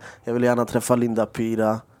jag vill gärna träffa Linda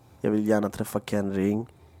Pira. Jag vill gärna träffa Ken Ring.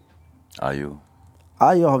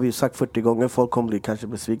 Ayo har vi sagt 40 gånger. Folk kommer kanske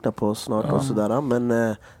bli svikna på oss snart och sådär.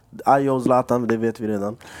 Men Ayo och Zlatan, det vet vi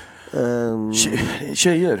redan.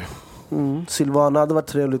 Tjejer. Silvana hade varit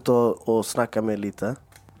trevligt att snacka med lite.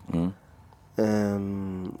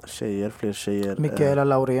 Fler tjejer. Mikaela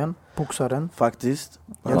Laurén, boxaren. Faktiskt.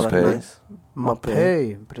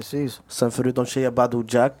 Mapei, precis. Sen förutom tjejer, Badou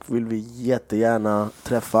Jack vill vi jättegärna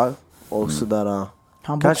träffa. Och sådär.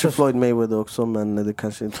 Kanske Floyd Mayweather också, men det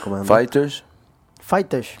kanske inte kommer hända.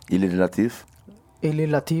 Fighters. Ili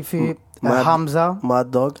Latifi. Hamza. Mad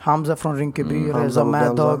Dog. Hamza från Rinkeby. Reza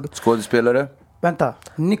Mad Dog. Skådespelare. Vänta,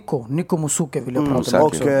 Nico Musuke vill jag prata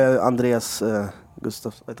med. Och Andreas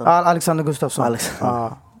Gustafsson. Alexander Gustafsson.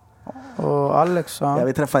 Och Alex. Jag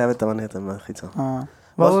vet inte vad han heter, men skitsamma.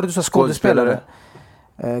 Vad var det du sa, skådespelare?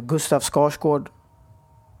 Gustav Skarsgård.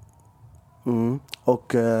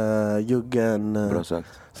 Och Juggen. Bra sagt.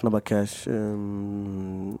 Snabba Cash.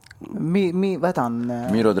 Vad heter han?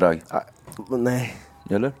 Miro Drag. Nej.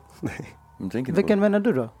 Eller? Nej. Vilken menar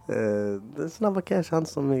du då? Det är Snabba Cash, han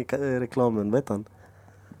som i reklamen, vet han?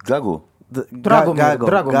 Gago.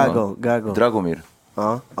 Dragomir.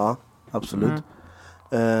 Ja, absolut.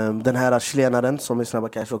 Den här chilenaren som är Snabba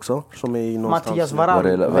Cash också, som är Mattias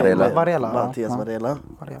Varela. Mattias Varela.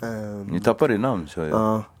 Ni tappar i namn, så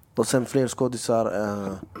jag. Och sen fler skådisar.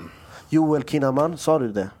 Joel Kinnaman, sa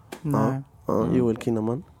du det? Nej. Joel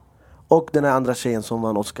Kinnaman. Och den här andra tjejen som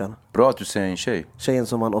vann Oscar. Bra att du säger en tjej. Tjejen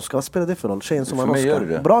som vann Oscar, vad spelar det för roll? Tjejen som vann Oscar. Gör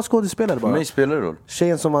det. Bra skådespelare bara. För mig spelar det roll.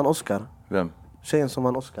 Tjejen som vann Oscar. Vem? Tjejen som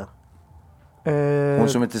vann Oscar. Hon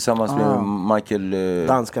som är tillsammans med Michael...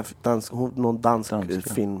 Någon dansk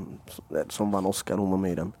film som vann Oscar, hon var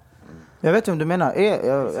med i den. Jag vet inte om du menar.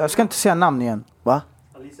 Jag ska inte säga namn igen. Va?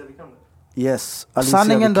 Alicia Vikander. Yes, Alicia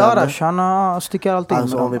Sanningen Darash, han sticker alltid in.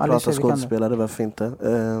 Alltså om vi pratar skådespelare, varför inte?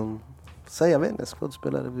 Säg jag vet inte,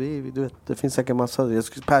 skådespelare. Du vet, det finns säkert massa.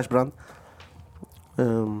 Persbrand.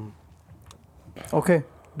 Okej,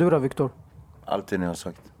 du då Viktor? Allt det ni har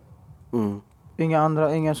sagt.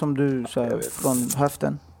 Ingen som du säger från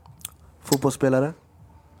höften? Fotbollsspelare?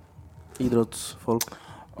 Idrottsfolk?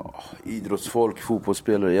 Idrottsfolk,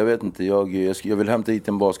 fotbollsspelare. Jag vet inte, jag vill hämta hit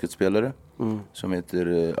en basketspelare som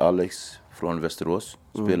heter Alex från Västerås.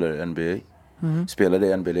 Spelar NBA. Spelade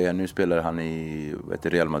i NBA, nu spelar han i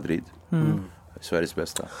Real Madrid. Sveriges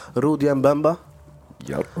bästa. Rudi Mbemba.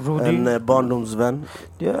 Ja. En barndomsvän.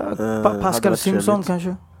 Pascal Simpson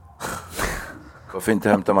kanske. Varför inte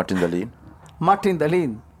hämta Martin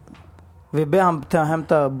Dahlin? Vi ber han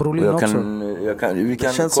hämta Brolin också. Vi kan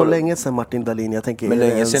det känns så länge sedan Martin Dahlin. Jag tänker, men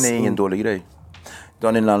länge sedan är ingen dålig grej.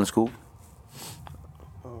 Daniel Landskog.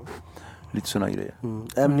 Lite såna grejer.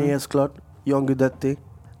 MNS klart. John Guidetti.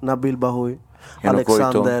 Nabil Bahoui.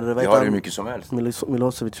 Alexander, vi har ju mycket som helst.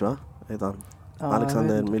 Milosevic, va? Heter han.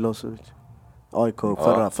 Alexander Milosevic. AIK,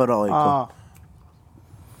 förra AIK.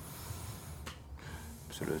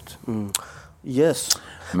 Absolut. Yes.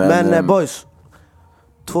 Men boys,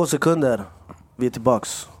 2 sekunder. Vi är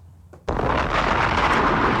tillbaks.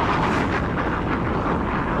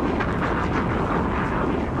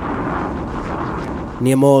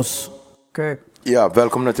 Nemos. Okej. Ja,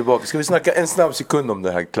 välkomna tillbaka. Ska vi snacka en snabb sekund om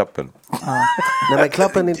den här klappen? Nej, men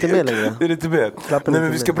klappen är inte med längre. Det är inte med. Nej,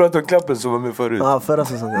 men vi ska prata om klappen som var med förut. Ja, förra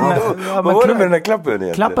säsongen. Vad var det med den här klappen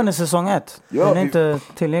egentligen? Klappen är säsong 1. Den är inte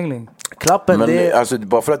tillgänglig. Klappen, men det... alltså,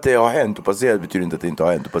 bara för att det har hänt och passerat betyder inte att det inte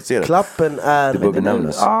har hänt och passerat. Klappen är... Det bör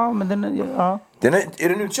benämnas. Ja, men den är... Ja. Är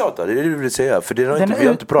den uttjatad? Det är det du vill säga? För vi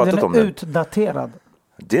har inte pratat om den. Den är utdaterad.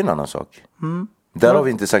 Det är en annan sak. Där har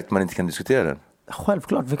vi inte sagt att man inte kan diskutera den.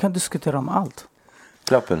 Självklart, vi kan diskutera om allt.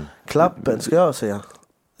 Klappen, ska jag säga?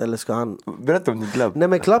 Eller ska han? Berätta om din klapp. Nej,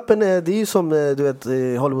 men klappen är, det är ju som du vet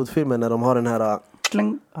i Hollywoodfilmen när de har den här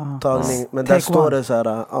tagning. Men där står det så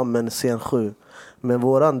här, men scen 7. Men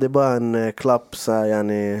våran, det är bara en klapp så här,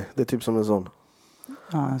 det är typ som en sån.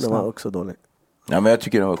 Den var också dålig. Ja, men jag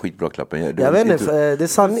tycker den var skitbra klappen. Jag vet inte, det är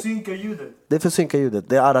sanning. Det är för synka ljudet.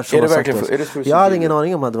 Det är Arash. Är det verkligen för jag hade ingen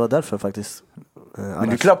aning om att det var därför faktiskt. Men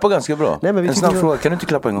du klappar ganska bra. Nej, men en snabb fråga, kan du inte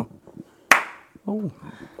klappa en gång?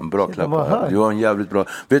 En bra klapp. Du har en jävligt bra.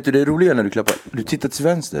 Vet du, det är roligt när du klappar. Du tittar till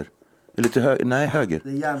vänster. Eller till höger. Nej, höger. Det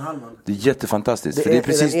är hjärnhalvan. Det är jättefantastiskt. Det för det är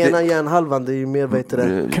precis den ena hjärnhalvan, det är ju mer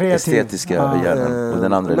estetiska hjärnan. Och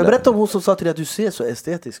den andra. Men berätta om hon som sa till dig att du ser så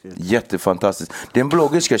estetisk ut. Jättefantastiskt. Det är en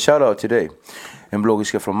bloggerska, shoutout till dig. En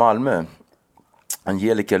bloggerska från Malmö.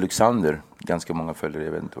 Angelica Alexander. Ganska många följare,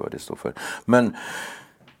 jag vet inte vad det står för. Men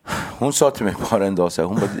hon sa till mig bara en dag så här,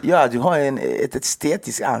 hon bara, ja, du har ett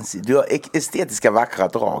estetiskt ansikte. Du har estetiska vackra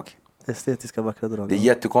drag. Estetiska vackra drag. Det är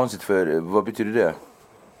jättekonstigt, för vad betyder det?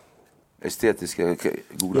 Estetiska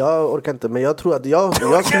goda. Jag orkar inte, men jag tror att jag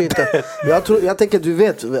skulle inte. Jag tänker att du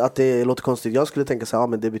vet att det låter konstigt. Jag skulle tänka så här,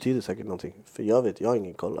 men det betyder säkert någonting. För jag har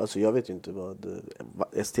ingen koll. Alltså jag vet ju inte vad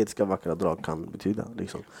estetiska vackra drag kan betyda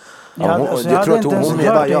liksom. Jag tror att hon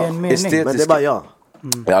menar jag. Men det är bara jag.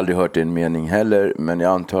 Jag har aldrig hört det i en mening heller, men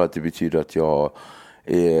jag antar att det betyder att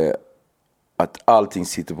att allting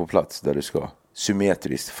sitter på plats där det ska.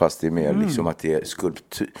 Symmetriskt, fast det är mer liksom att det är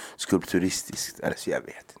skulpturistiskt. Alltså, jag vet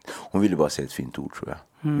inte. Hon ville bara säga ett fint ord, tror jag.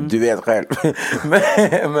 Du vet själv.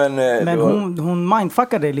 men hon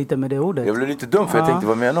mindfuckade dig lite med det ordet. Jag blev lite dum, för jag tänkte,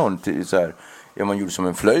 vad menar hon? Så här, är man gjord som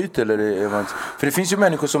en flöjt? Eller är man... För det finns ju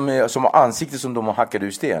människor som har ansikte som de har hackat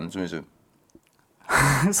ur sten. Som är så...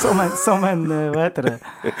 som en, vad heter det?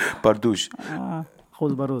 Bardouche.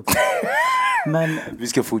 Barut. Men vi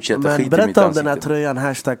ska fortsätta. Men berätta om den här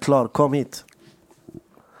tröjan, #klar, kom hit.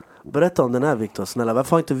 Berätta om den här, Victor, snälla.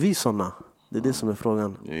 Varför har inte vi såna? Det är det som är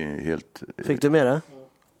frågan. Det är helt... Fick du med det?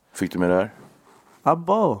 Fick du med det här?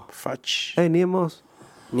 Abba. Fatsch. Hej, Nemos.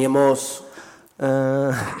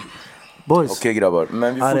 Boys. Okej, grabbar,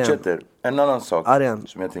 men vi fortsätter. En annan sak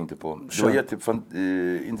som jag tänkte på. Det var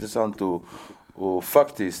jätteintressant och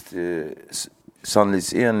faktiskt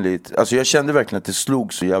sannolikenligt. Alltså jag kände verkligen att det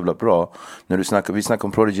slog så jävla bra när vi snackade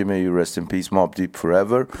om Prodigy med You Rest in Peace, Mobb Deep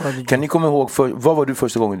Forever. Kan ni komma ihåg, vad var du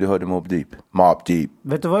första gången du hörde Mobb Deep? Mobb Deep.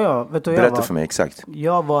 Vet du vad jag Berätta för mig exakt.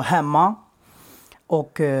 Jag var hemma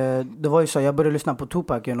och det var ju så, jag började lyssna på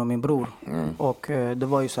Tupac genom min bror. Och det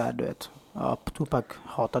var ju så här, du vet. Ja, Tupac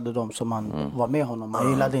hatade dem som han var med honom. Jag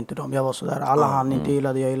gillade inte dem. Jag var så där. Alla han inte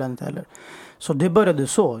gillade, jag gillade inte heller. Så det började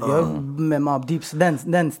så. Jag med Mobb Deeps den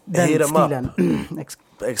stilen.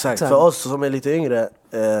 Exakt. För oss som är lite yngre,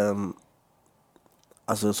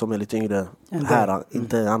 alltså som är lite yngre här,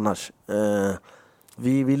 inte annars.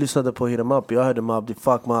 Vi lyssnade på Hit 'em Up. Jag hörde Mobb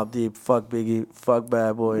Deep, fuck Biggie, fuck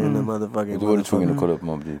Bad Boy and the motherfucking. Då var du tvungen att kolla upp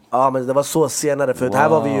Mobb Deep. Ja, men det var så senare, för här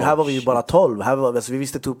var vi ju bara 12. Alltså, vi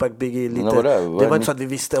visste Tupac, Biggie lite. Det var inte så att vi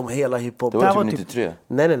visste om hela hiphop. Det var typ 93.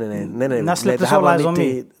 Nej. När släpptes All Eyes on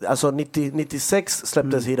Me? Alltså 96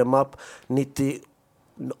 släpptes Hit 'em Up.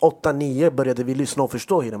 98-9 började vi lyssna och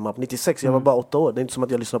förstå Hit 'em Up. 96, jag var bara 8 år. Det är inte som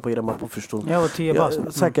att jag lyssnade på Hit 'em Up och förstod. Jag var 10 bast.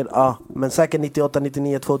 Säkert, men säkert 98,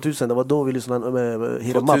 99, 2000. Det var då vi lyssnade med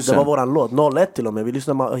Hit 'em Up. Det var våran låt. 01 till och med. Vi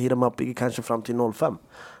lyssnade med Hit 'em Up kanske fram till 05.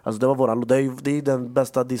 Alltså det var våran låt. Det är den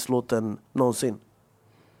bästa disslåten någonsin.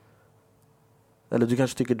 Eller du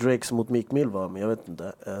kanske tycker Drakes mot Meek Mill var, men jag vet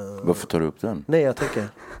inte. Varför tar du upp den? Nej,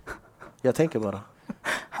 jag tänker bara.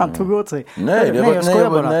 Han tog åt sig. Nej, jag skojar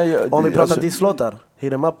bara. Om vi pratar disslåtar,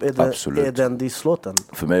 Hit 'em Up är den disslåten.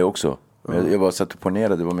 För mig också. Jag var satt och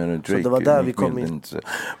ponerade, det var mer än Drake. Så det var där vi kom in.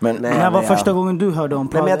 Men när var första gången du hörde om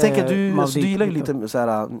men jag tänker du gillar ju lite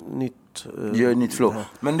såhär nytt... nytt flow.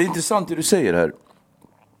 Men det är intressant det du säger här.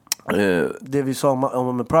 Det vi sa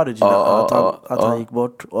om Prodigy, att han gick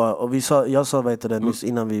bort. Och jag sa vet du, nyss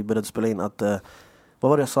innan vi började spela in att... vad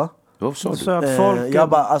var det jag sa?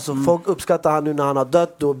 Folk uppskattar han nu när han har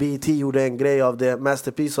dött, och BET gjorde en grej av det.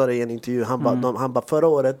 Masterpiece sa det i en intervju. Han bara förra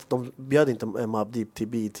året, de bjöd inte Mobb Deep till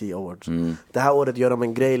BET Awards. Det här året gör de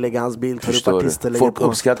en grej, lägger hans bild, tar upp artister. Folk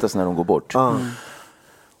uppskattas när de går bort.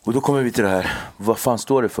 Och då kommer vi till det här, vad fan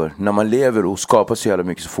står det för? När man lever och skapar så jävla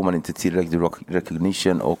mycket så får man inte tillräcklig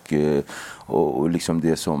recognition och liksom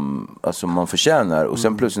det som alltså man förtjänar. Och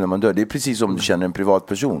sen plötsligt när man dör, det är precis som du känner en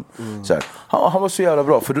privatperson. Så här, han var så jävla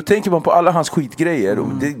bra, för då tänker man på alla hans skitgrejer och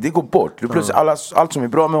det går bort. Du plötsligt allt som är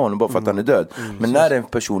bra med honom bara för att han är död. Men när en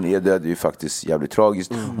person är död, det är ju faktiskt jävligt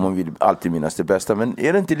tragiskt. Och man vill alltid minnas det bästa. Men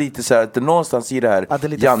är det inte lite så här att det någonstans i det här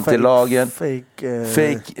jantelagen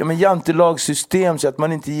men jantelagssystem, så att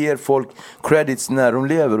man inte ger folk credits när de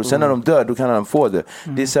lever och sen när de dör, då kan han få det.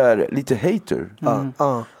 Det är så här lite hater.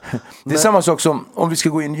 Det är samma sak som, om vi ska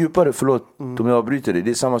gå in djupare, förlåt om jag avbryter det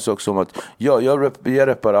är samma sak som att jag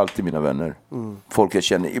rappar alltid mina vänner. Folk jag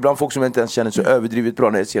känner, ibland folk som jag inte ens känner så överdrivet bra,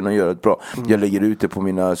 när jag ser någon göra ett bra, jag lägger ut det på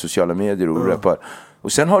mina sociala medier och rappar.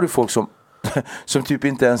 Och sen har du folk som typ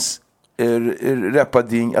inte ens rappar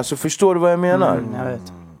ding, alltså förstår du vad jag menar? Jag vet.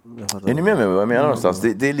 Är ni med mig vad jag menar någonstans?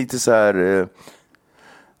 Det är lite så här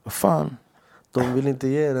vad fan? De vill inte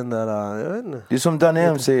ge den där, jag vet inte. Det är som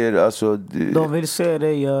Daniel säger, alltså de vill se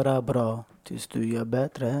dig göra bra tills du gör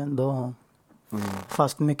bättre ändå.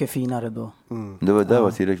 Fast mycket finare då. Det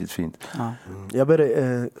var tillräckligt fint. Jag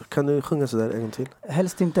börjar, kan du sjunga så där en gång till?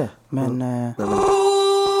 Helst inte, men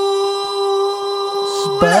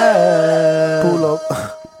Pull up.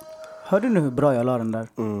 hörde du hur bra jag la den där?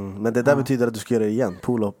 Men det där betyder att du ska göra det igen.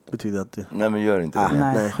 Pull up betyder att nej, men gör inte det.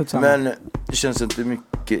 Nej. Men det känns inte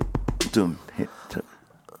mycket dumhet.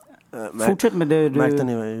 Fortsätt med det du... Märkte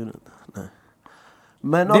ni vad jag gjorde? Nej.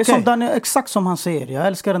 Men det är som Daniel, exakt som han säger. Jag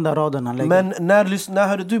älskar den där raden han lägger. Men när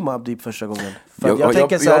hörde du Mobb Deep första gången? Jag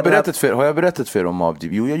har berättat för er om Mobb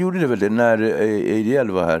Deep. Jo, jag gjorde det väl det när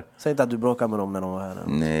ADL var här. Säg inte att du bråkade med dem när de var här.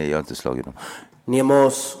 Nej, jag har inte slagit dem.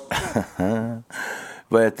 Nemos.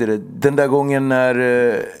 Vad heter det? Den där gången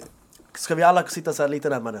när... Ska vi alla sitta så här lite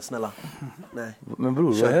närmare, snälla? Nej. Men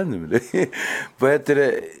bror, vad händer med det? Vad heter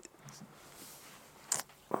det?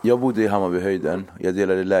 Jag bodde i Hammarbyhöjden. Jag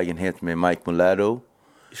delade lägenhet med Mike Mulatto.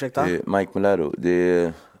 Ursäkta? Mike Mulatto.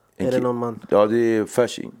 Det är det någon man? Ja, det är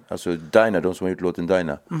Fasching. Alltså Dinah, de som har gjort låten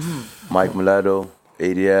Dinah. Mike Mulatto,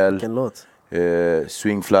 ADL. Vilken låt?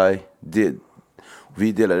 Swingfly.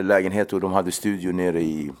 Vi delade lägenhet och de hade studio nere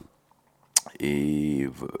i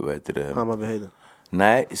vad heter det? Hammarbyhöjden.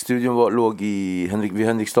 Nej, studion låg vid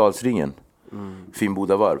Henriksdalsringen.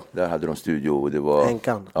 Finnboda varv, där hade de studio och det var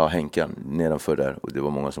Henkan. Ja, Henkan nedanför där, och det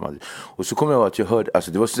var många som hade. Och så kom jag att jag hörde,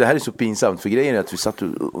 alltså det här är så pinsamt, för grejen är att vi satt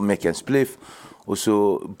och mäckade en spliff och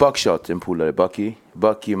så Buckshot, en polare,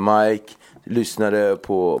 Bucky, Mike lyssnade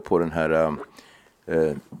på den här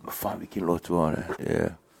fan, vilken låt var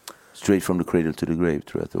det? Straight from the Cradle to the Grave,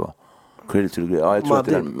 tror jag att det var. Cradle to the Grave, ja, jag tror att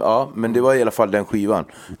det den, ja, men det var i alla fall den skivan.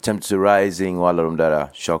 Temperature Rising och alla de där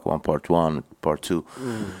Shock 1, Part 1, Part 2.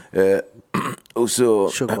 Och så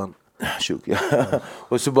Shook, ja.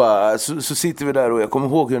 Och så bara så sitter vi där och jag kommer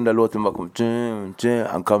ihåg hur den där låten var,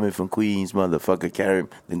 I'm coming from Queens, motherfucker, carry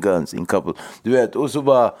the guns in couple, du vet. Och så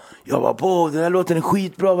bara jag var på, den här låten är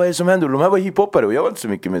skitbra, vad är det som händer? Och de här var hiphoppare och jag var inte så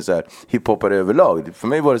mycket med så här hiphoppare överlag. För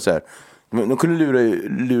mig var det så här, de kunde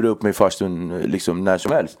lura upp mig farstun liksom när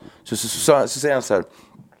som helst. Så säger han så här,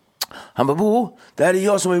 han bara, Bo, det här är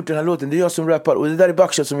jag som har gjort den här låten, det är jag som rappar och det där är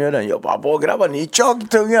Buckshot som gör den. Jag bara, grabbar, ni är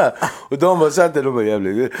tjocktunga. Och de bara satt där, de var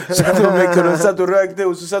jävligt. De satt och rökte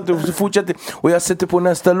och så fortsatte. Och jag sätter på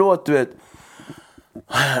nästa låt, du vet.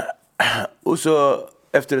 Och så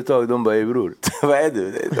efter ett tag, de bara, bror, vad är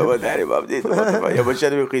du? De bara, där är bara dit. Jag bara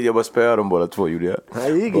kände mig skit, jag bara spöade dem båda två, gjorde jag.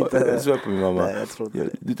 Jag svär på min mamma. Nej, jag trodde det.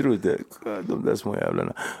 Du tror inte? De där små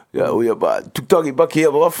jävlarna. Ja, och jag bara tog tag i Bucky,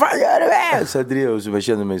 jag bara, vad fan gör du med? Så jag drev och så jag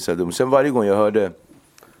kände mig så dum. Sen varje gång jag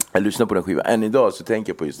lyssnade på den skivan, än idag så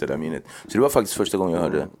tänker jag på just det där minnet. Så det var faktiskt första gången jag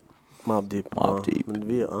hörde Mobb Deep. Men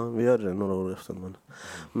vi hörde det några år efter.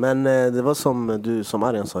 Men det var som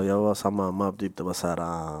Arjan sa, jag var samma Mobb Deep. Det var så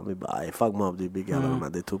här, vi bara, fuck Mobb Deep, big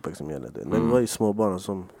det är Tupac som gäller det. Men vi var ju små barn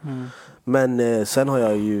som... Men sen har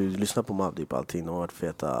jag ju lyssnat på Mobb Deep allting och varit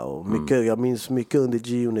feta. Och mycket, jag minns mycket under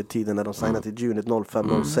G-Unit-tiden när de signade till G-Unit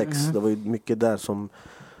 05-06. Det var ju mycket där som...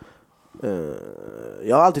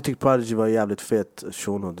 Jag har alltid tyckt Prodigy var jävligt fet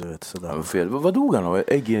shuno, du vet sådär. Ja, fel. Vad dog han av?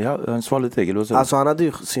 Ägg? Han svalde ett ägg eller vad så? Alltså han hade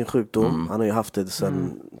ju sin sjukdom. Han har ju haft det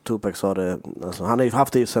sen Tupac sa det. Alltså, han har ju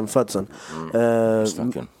haft det sen födseln.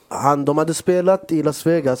 De hade spelat i Las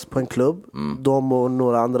Vegas på en klubb. De och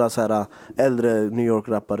några andra så här äldre New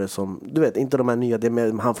York-rappare som, du vet, inte de här nya, det är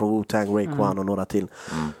med han från Wu-Tang, Raekwon och några till.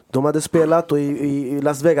 De hade spelat och i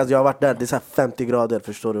Las Vegas, jag har varit där, det är så här 50 grader,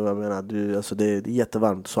 förstår du vad jag menar? Alltså det är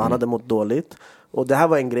jättevarmt, så han hade mått dåligt. Och det här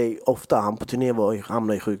var en grej, ofta han på turné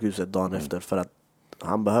hamnade i sjukhuset dagen efter för att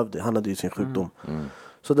han hade ju sin sjukdom.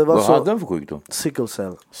 Så det var vad så, hade han för sjukdom? Sickle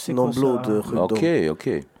cell. Någon blodsjukdom.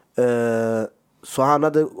 Okej. Så han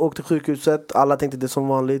hade åkt till sjukhuset. Alla tänkte det som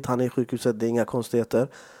vanligt. Han är i sjukhuset, det är inga konstigheter.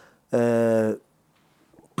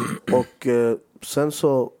 Och sen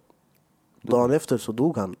så dagen efter så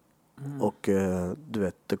dog han. Och du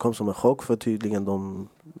vet, det kom som en chock för tydligen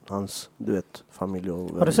hans, du vet, familj och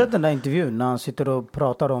har du sett den där intervjun när han sitter och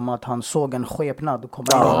pratar om att han såg en skepnad komma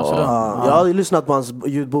in i hans rum? Jag har lyssnat på hans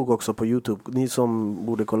ljudbok också på YouTube. Ni som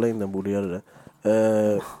borde kolla in den borde göra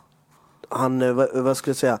det. Vad ska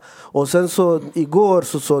jag säga? Och sen så igår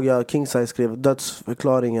så såg jag Kingside skrev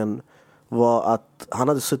dödsförklaringen var att han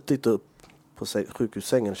hade suttit upp på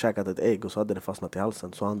sjukhussängen, käkat ett ägg och så hade det fastnat i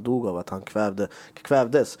halsen. Så han dog av att han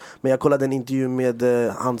kvävdes. Men jag kollade en intervju med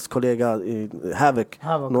hans kollega Havoc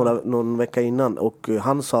någon vecka innan och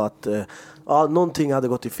han sa att någonting hade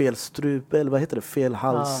gått i fel strupe eller vad heter det? Fel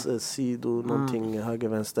halssidor, någonting höger,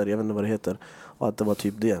 vänster, jag vet inte vad det heter. Och att det var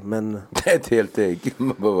typ det, men... Det är ett helt ägg.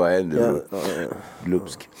 Vad händer?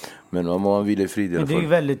 Glupsk. Men om man vill i frid i alla fall. Men det är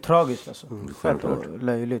väldigt tragiskt alltså. Självklart.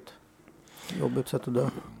 Löjligt. Jobbigt sätt att dö.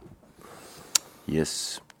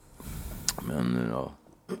 Yes.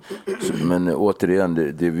 Men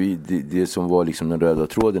återigen, det som var liksom den röda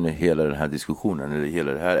tråden i hela den här diskussionen, eller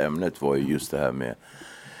hela det här ämnet, var ju just det här med...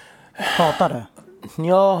 Hatare?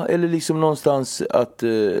 Ja, eller liksom någonstans att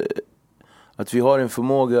vi har en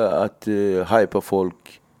förmåga att hypa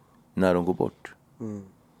folk när de går bort.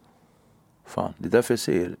 Fan, det är därför jag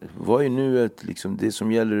säger, vad är nuet, liksom det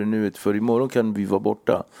som gäller är nuet, för imorgon kan vi vara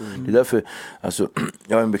borta. Det är därför, alltså,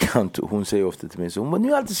 jag har en bekant, hon säger ofta till mig så, hon bara,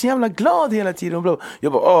 nu är alltid så jävla glad hela tiden.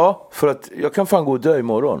 Jag bara, ja, för att jag kan fan gå och dö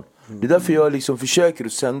imorgon. Det är därför jag liksom försöker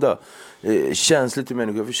att sända känslor till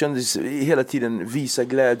människor. Jag försöker hela tiden visa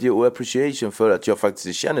glädje och appreciation för att jag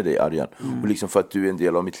faktiskt känner dig, Arjan. Och liksom för att du är en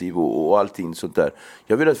del av mitt liv och allting sånt där.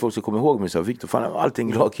 Jag vill att folk ska komma ihåg mig så, Victor, fan, alltid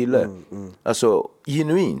en glad kille. Alltså,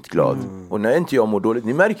 genuint glad. Och när inte jag mår dåligt,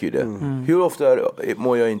 ni märker ju det. Hur ofta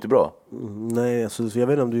mår jag inte bra? Nej, alltså, jag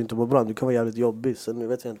vet inte om du inte mår bra. Du kan vara jävligt jobbig, så nu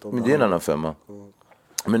vet jag inte om men det är en annan femma.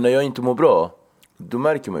 Men när jag inte mår bra, då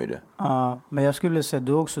märker man ju det. Ja, men jag skulle säga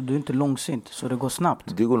du är inte långsint, så det går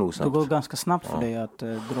snabbt. Det går nog snabbt. Det går ganska snabbt för dig att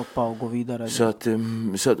droppa och gå vidare. Så att,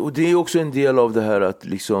 och det är också en del av det här att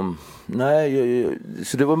liksom,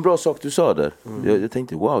 så det var en bra sak du sa där. Jag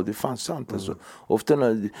tänkte, wow, det är fan sant alltså. Ofta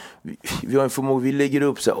när vi har en förmåga, vi lägger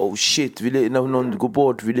upp så här, oh shit, när någon går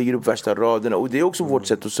bort, vi lägger upp värsta raderna. Och det är också vårt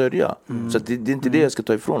sätt att sörja. Så att det är inte det jag ska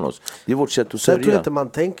ta ifrån oss. Det är vårt sätt att sörja. Jag tror inte man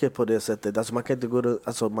tänker på det sättet. Alltså man kan inte gå,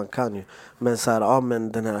 alltså man kan ju. Men så här,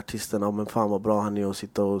 men den här artisten, men fan vad bra han är och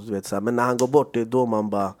sitta och du vet så här. Men när han går bort, det är då man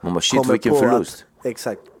bara shit, vilken förlust.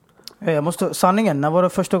 Exakt. Jag måste, sanningen, när var det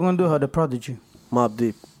första gången du hörde Prodigy? Mobb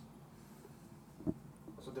Deep.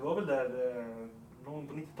 Alltså det var väl där någon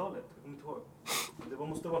på 90-talet, det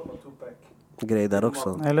måste ha varit någon Tupac grej där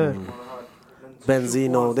också. Eller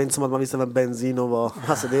Benzino, det är inte som att man visste vem Benzino var.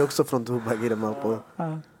 Alltså det är också från Tupac i de här på.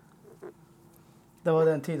 Det var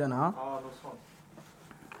den tiden, ha? Ja, något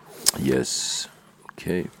sånt. Yes,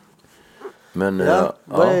 okej. Men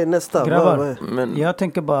vad är nästa? Grabbar, jag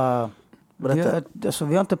tänker bara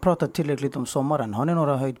vi har inte pratat tillräckligt om sommaren. Har ni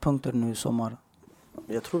några höjdpunkter nu i sommar?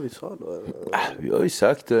 Jag tror vi sa då. Vi har ju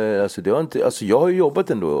sagt, alltså jag har ju jobbat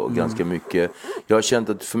ändå ganska mycket. Jag har känt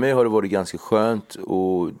att för mig har det varit ganska skönt.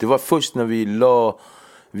 Och det var först när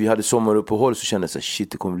vi hade sommaruppehåll så kände jag så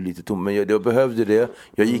shit, det kommer bli lite tomt. Men jag behövde det.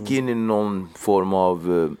 Jag gick in i någon form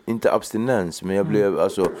av, inte abstinens, men jag blev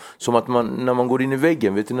alltså, som att när man går in i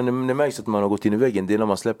väggen, vet du, när det märks att man har gått in i väggen, det är när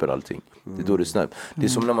man släpper allting. Det är då det är snabbt. Det är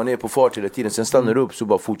som när man är på fart hela tiden, sen stannar du upp så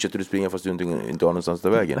bara fortsätter du springa fast du inte har någonstans att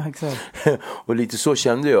ta vägen. Och lite så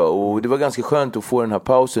kände jag. Och det var ganska skönt att få den här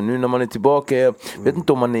pausen. Nu när man är tillbaka, jag vet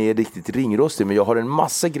inte om man är riktigt ringrostig, men jag har en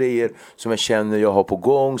massa grejer som jag känner jag har på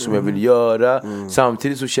gång, som jag vill göra.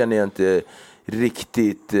 Samtidigt så känner jag inte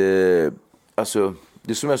riktigt alltså,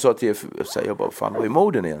 det är som jag sa till er, jag bara, fan, vad är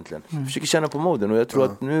moden egentligen? Jag försöker känna på moden och jag tror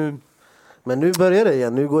att nu... Men nu börjar det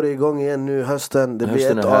igen, nu går det igång igen, nu hösten, det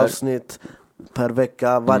blir ett avsnitt per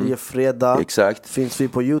vecka, varje fredag. Exakt. Finns vi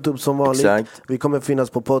på YouTube som vanligt. Exakt. Vi kommer finnas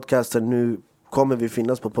på podcasten nu. Kommer vi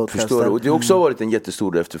finnas på podcasten. Förstår du? Och det har också varit en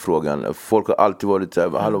jättestor efterfrågan. Folk har alltid varit så här,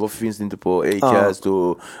 hallå, varför finns det inte på Acast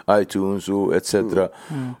och iTunes och etc.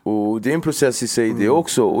 Och det är en process i sig det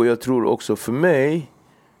också. Och jag tror också för mig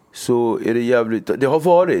så är det jävligt, det har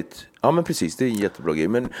varit, ja men precis, det är en jättebra grej,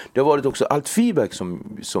 men det har varit också allt feedback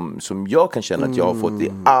som jag kan känna att jag har fått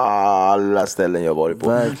i alla ställen jag har varit på.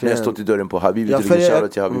 Verkligen. När jag stått i dörren på Habibi,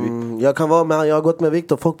 jag kan vara med, jag har gått med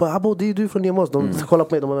Victor, folk bara, abo, det är du från Niemos, de kollar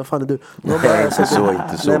på mig, de bara, vad fan är du? Nej, inte så.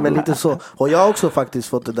 Nej, men lite så. Och jag har också faktiskt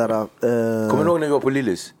fått det där Kommer du ihåg när vi var på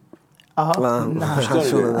Lillis?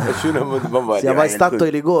 Jag var i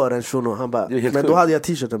Statoil igår, en shuno. Han bara, men då hade jag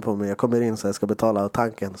t-shirten på mig. Jag kommer in så jag ska betala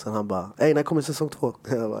tanken. Sen han bara, när kommer säsong 2?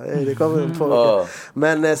 Jag bara, det kommer 2 veckor.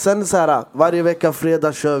 Men sen så här, varje vecka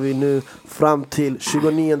fredag kör vi nu fram till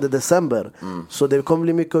 29 december. Så det kommer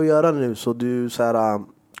bli mycket att göra nu. Så du så här,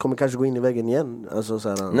 kommer kanske gå in i väggen igen. Alltså, så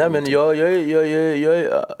här, nej, men jag är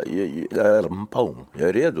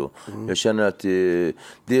redo. Jag känner att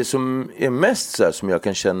det som är mest så här, som jag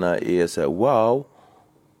kan känna är så här, wow,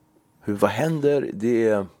 vad händer? Det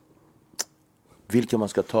är vilka man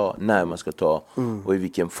ska ta, när man ska ta och i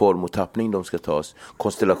vilken form och tappning de ska tas.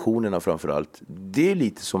 Konstellationerna framförallt. Det är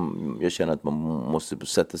lite som jag känner att man måste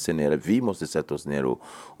sätta sig ner. Vi måste sätta oss ner och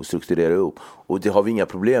strukturera upp. Och det har vi inga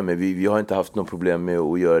problem med. Vi har inte haft något problem med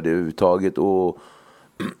att göra det överhuvudtaget.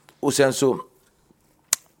 Och sen så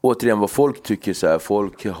återigen vad folk tycker så här,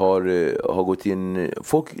 folk har gått in,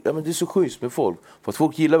 folk, ja men det är så schysst med folk, för att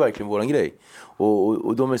folk gillar verkligen våran grej.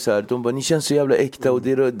 Och de är så här, de bara, ni känns så jävla äkta, och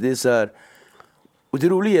det är så här. Och det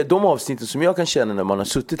roliga är de avsnitten som jag kan känna när man har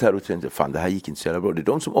suttit här och tänkt, fan det här gick inte så jävla bra. Det är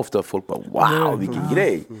de som ofta folk bara, wow vilken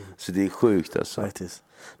grej. Så det är sjukt alltså. Faktiskt.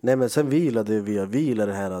 Nej men sen vi gillar det vi gör, vi gillar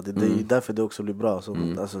det här. Det är därför det också blir bra.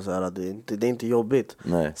 Alltså, så här, det är inte jobbigt.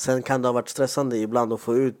 Nej. Sen kan det ha varit stressande ibland att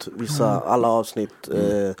få ut alla avsnitt.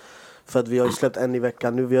 För att vi har ju släppt en i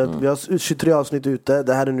veckan nu. Vi har 23 avsnitt ute.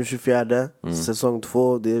 Det här är nu 24. Säsong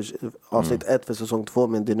 2. Det är avsnitt 1 för säsong 2,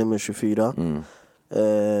 men det är nummer 24.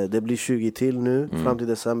 Det blir 20 till nu fram till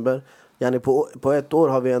december. Yani på ett år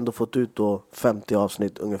har vi ändå fått ut då 50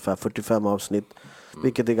 avsnitt, ungefär 45 avsnitt,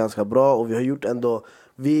 vilket är ganska bra. Och vi har gjort ändå,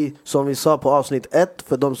 som vi sa på avsnitt 1,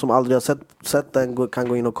 för de som aldrig har sett den kan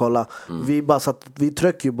gå in och kolla. Vi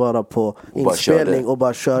tryckte ju bara på inspelning och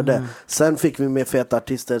bara körde. Sen fick vi med feta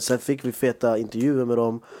artister, sen fick vi feta intervjuer med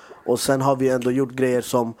dem. Och sen har vi ändå gjort grejer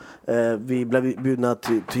som vi blev bjudna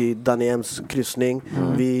till Daniems kryssning.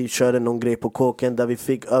 Vi körde någon grej på kåken där vi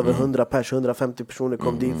fick över 150 personer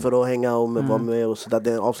kom dit för att hänga och vara med. Och så där.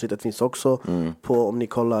 Det avsnittet finns också på, om ni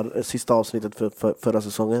kollar sista avsnittet för förra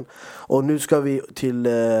säsongen. Och nu ska vi till,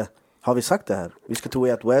 har vi sagt det här? Vi ska till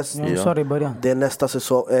II&quot. Det är nästa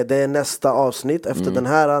säsong, det är nästa avsnitt. Efter den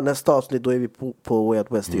här, nästa avsnitt, då är vi på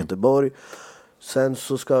II&quot i Göteborg. Sen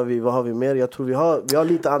så ska vi, vad har vi mer? Jag tror vi har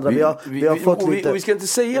lite andra. Vi har fått lite. Och vi ska inte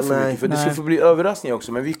säga för mycket, för det ska få bli överraskning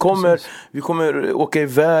också. Men vi kommer åka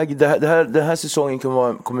iväg. Den här säsongen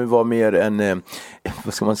kommer vara mer en,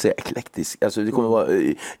 vad ska man säga, eklektisk. Alltså det kommer vara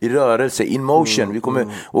i rörelse, in motion. Vi kommer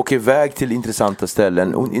åka iväg till intressanta ställen.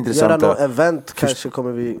 Göra något event kanske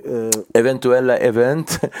kommer vi. Eventuella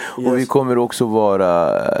event. Och vi kommer också vara,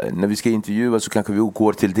 när vi ska intervjua så kanske vi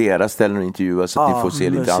går till deras ställen och intervjua så att ni får se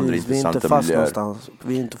lite andra intressanta miljöer.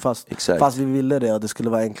 Vi är inte fast. Exakt. Fast vi ville det skulle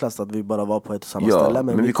vara enklast att vi bara var på ett och samma ställe.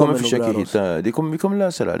 Men vi kommer försöka hitta, vi kommer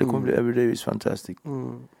lösa det här. Det kommer bli everyday is fantastic.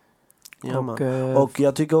 Och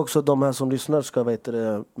jag tycker också att de här som lyssnar ska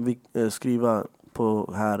skriva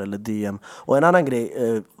på här eller DM. Och en annan grej,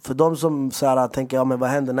 för de som så här, tänker, men vad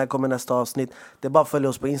händer, när kommer nästa avsnitt? Det är bara att följa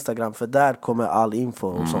oss på Instagram, för där kommer all info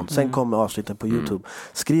och sånt. Sen kommer avsnittet på YouTube.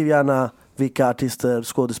 Skriv gärna vilka artister,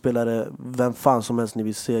 skådespelare, vem fan som helst ni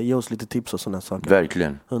vill se. Ge oss lite tips och sådana saker.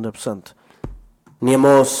 Verkligen. 100%.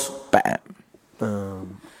 Niemos.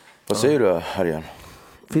 Vad säger du, Harjan?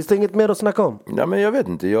 Finns det inget mer att snacka om? Ja, men jag vet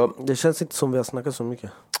inte. Det känns inte som vi har snackat så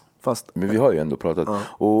mycket. Men vi har ju ändå pratat.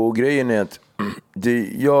 Och grejen är att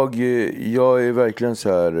jag är verkligen så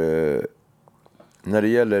här, när det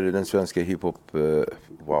gäller den svenska hiphop,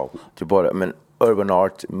 men urban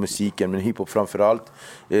art, musiken, men hiphop framförallt.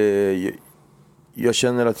 Jag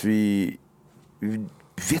känner att vi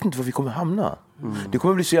vet inte var vi kommer hamna. Det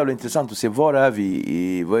kommer bli så jävla intressant att se var är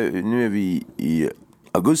vi nu är vi i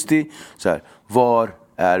augusti, så här, var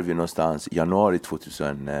är vi någonstans januari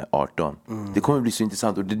 2018. Det kommer bli så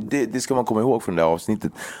intressant, och det ska man komma ihåg från det här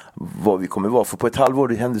avsnittet, vad vi kommer vara. För på ett halvår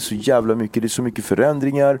det händer så jävla mycket, det är så mycket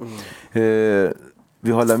förändringar.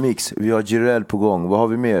 Vi har La Mix, vi har Jireel på gång. Vad har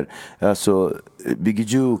vi mer? Alltså Biggie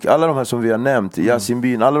Juke, alla de här som vi har nämnt, Yasin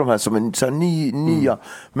Bin, alla de här som är så här nya.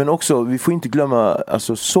 Men också, vi får inte glömma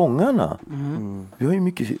alltså sångarna. Vi har ju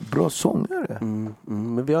mycket bra sångare.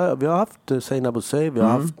 Men vi har haft Seinabo Sey, vi har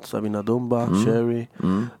haft Savina Dumba, Cherry.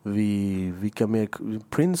 Vilka mer?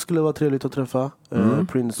 Prince skulle vara trevligt att träffa.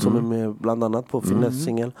 Prince som är med bland annat på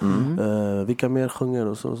Finesse-singel. Vilka mer sjunger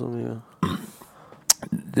och så som vi gör?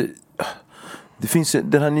 Det finns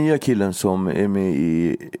den här nya killen som är med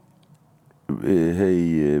i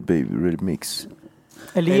Hey Baby Remix.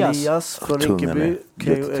 Elias från Rinkeby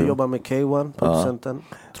jobbar med K1, producenten.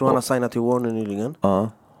 Tror han har signat till Warner nyligen.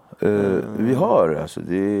 Vi har alltså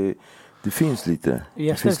det finns lite.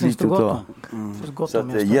 Det finns lite att ta. Så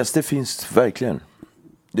att gäster finns verkligen.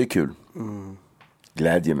 Det är kul.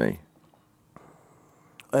 Glädjer mig.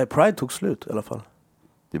 Pride tog slut i alla fall.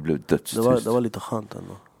 Det blev dödstyst. Det var lite skönt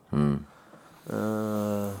ändå.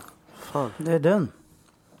 Fan. Det är den.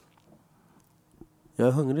 Jag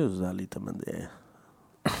är hungrig och sådär lite, men det är...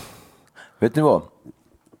 Vet ni vad?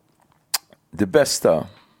 Det bästa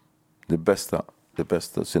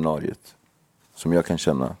scenariet som jag kan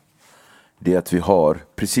känna, det är att vi har,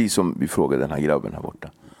 precis som vi frågade den här grabben här borta,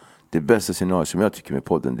 det bästa scenariet som jag tycker med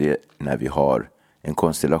podden, det är när vi har en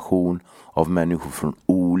konstellation av människor från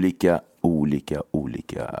olika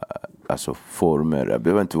alltså former. Det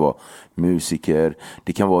behöver inte vara musiker.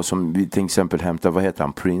 Det kan vara som vi till exempel hämtar, vad heter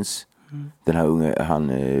han, Prince? Den här unge, han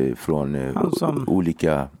är från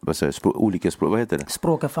olika språk, vad heter det?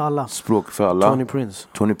 Språk för alla.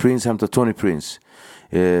 Tony Prince hämtar Tony Prince.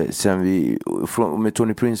 Sen med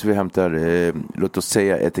Tony Prince vi hämtar, låt oss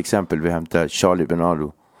säga ett exempel, vi hämtar Charlie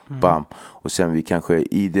Bernardo. Bam. Och sen vi kanske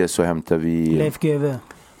i det så hämtar vi Leif GW.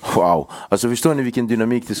 Wow. Alltså förstår ni vilken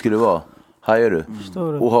dynamik det skulle vara? Hajar du?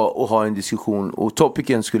 Och ha en diskussion. Och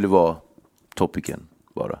topicen skulle vara topicen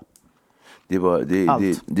bara. Det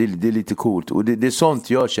är lite coolt. Och det är sånt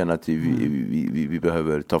jag känner att vi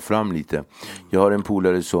behöver ta fram lite. Jag har en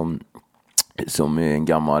polare som är en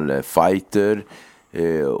gammal fighter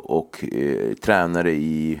och tränare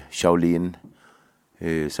i Shaolin.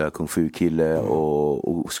 Så här kung fu kille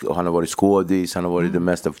och han har varit skådis, han har varit det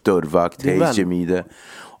mesta av dörrvakt, hejsemide.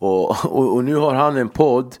 Och nu har han en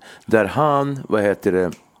podd där han,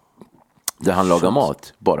 där han lagar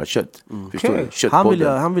mat, bara kött. Förstår du?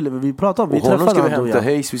 Han ville vi pratar om, vi träffade honom. Ska vi hämta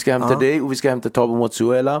Hayes, vi ska hämta dig och vi ska hämta Tabo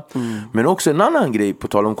Motsuela. Men också en annan grej på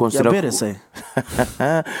tal om konstellationer.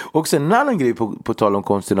 Också en annan grej på tal om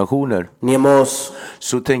konstellationer. Nemos.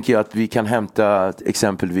 Så tänker jag att vi kan hämta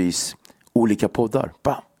exempelvis olika poddar.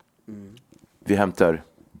 Vi hämtar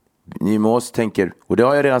Nemos, tänker, och det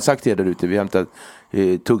har jag redan sagt till er där ute. Vi hämtar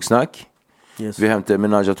Tuggsnack. Vi hämtar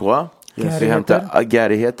Menage à Trois. Vi hämtar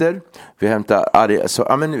Gärigheter. Vi hämtar ja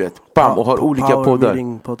men ni vet, och har olika Power poddar.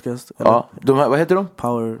 Meeting podcast. Ja, de här, vad heter de?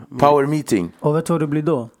 Power Meeting. Och vet du vad det blir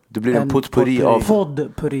då? Det blir en potpurri av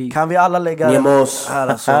poddpurri. Kan vi alla lägga Nemos här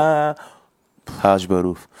alltså?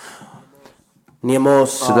 Hajbaruf.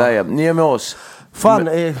 Nemos. Sådär ja, Nemos. Fan,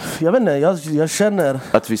 jag vet inte, jag känner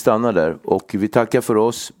att vi stannar där och vi tackar för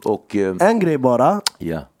oss och en grej bara.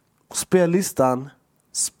 Ja. Spellistan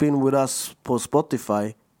Spin With Us på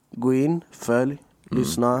Spotify. Gå in, följ,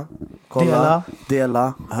 lyssna, kolla,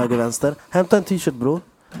 dela, höger, vänster. Hämta en t-shirt, bro.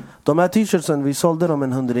 De här t-shirtsen, vi sålde dem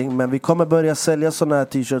 100, men vi kommer börja sälja såna här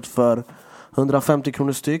t-shirts för 150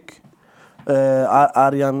 kronor styck.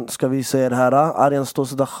 Arjan ska vi se det här. Arjan står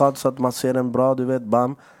så där skönt så att man ser den bra, du vet,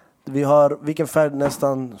 bam. Vi har, vilken färg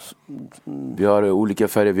nästan? Vi har olika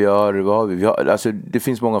färger, vad har vi? Vi har, alltså det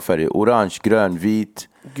finns många färger. Orange, grön, vit,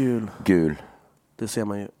 gul. Det ser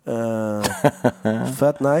man ju.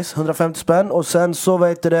 Fett nice. 150 spänn. Och sen så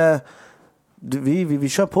vet det, vi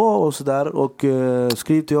kör på och sådär. Och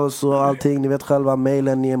skriv till oss och allting. Ni vet själva,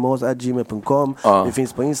 mailen niemos@gmail.com. Vi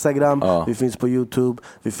finns på Instagram, vi finns på YouTube,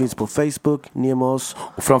 vi finns på Facebook, Niemos.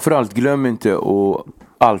 Och framförallt glöm inte och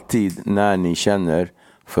alltid när ni känner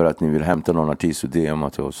för att ni vill hämta någon artist och DMa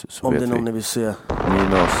till oss, så om vet det är någon ni vill se.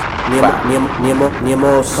 Niemos.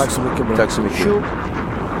 Niemos. Tack så mycket, bro. Tack så mycket.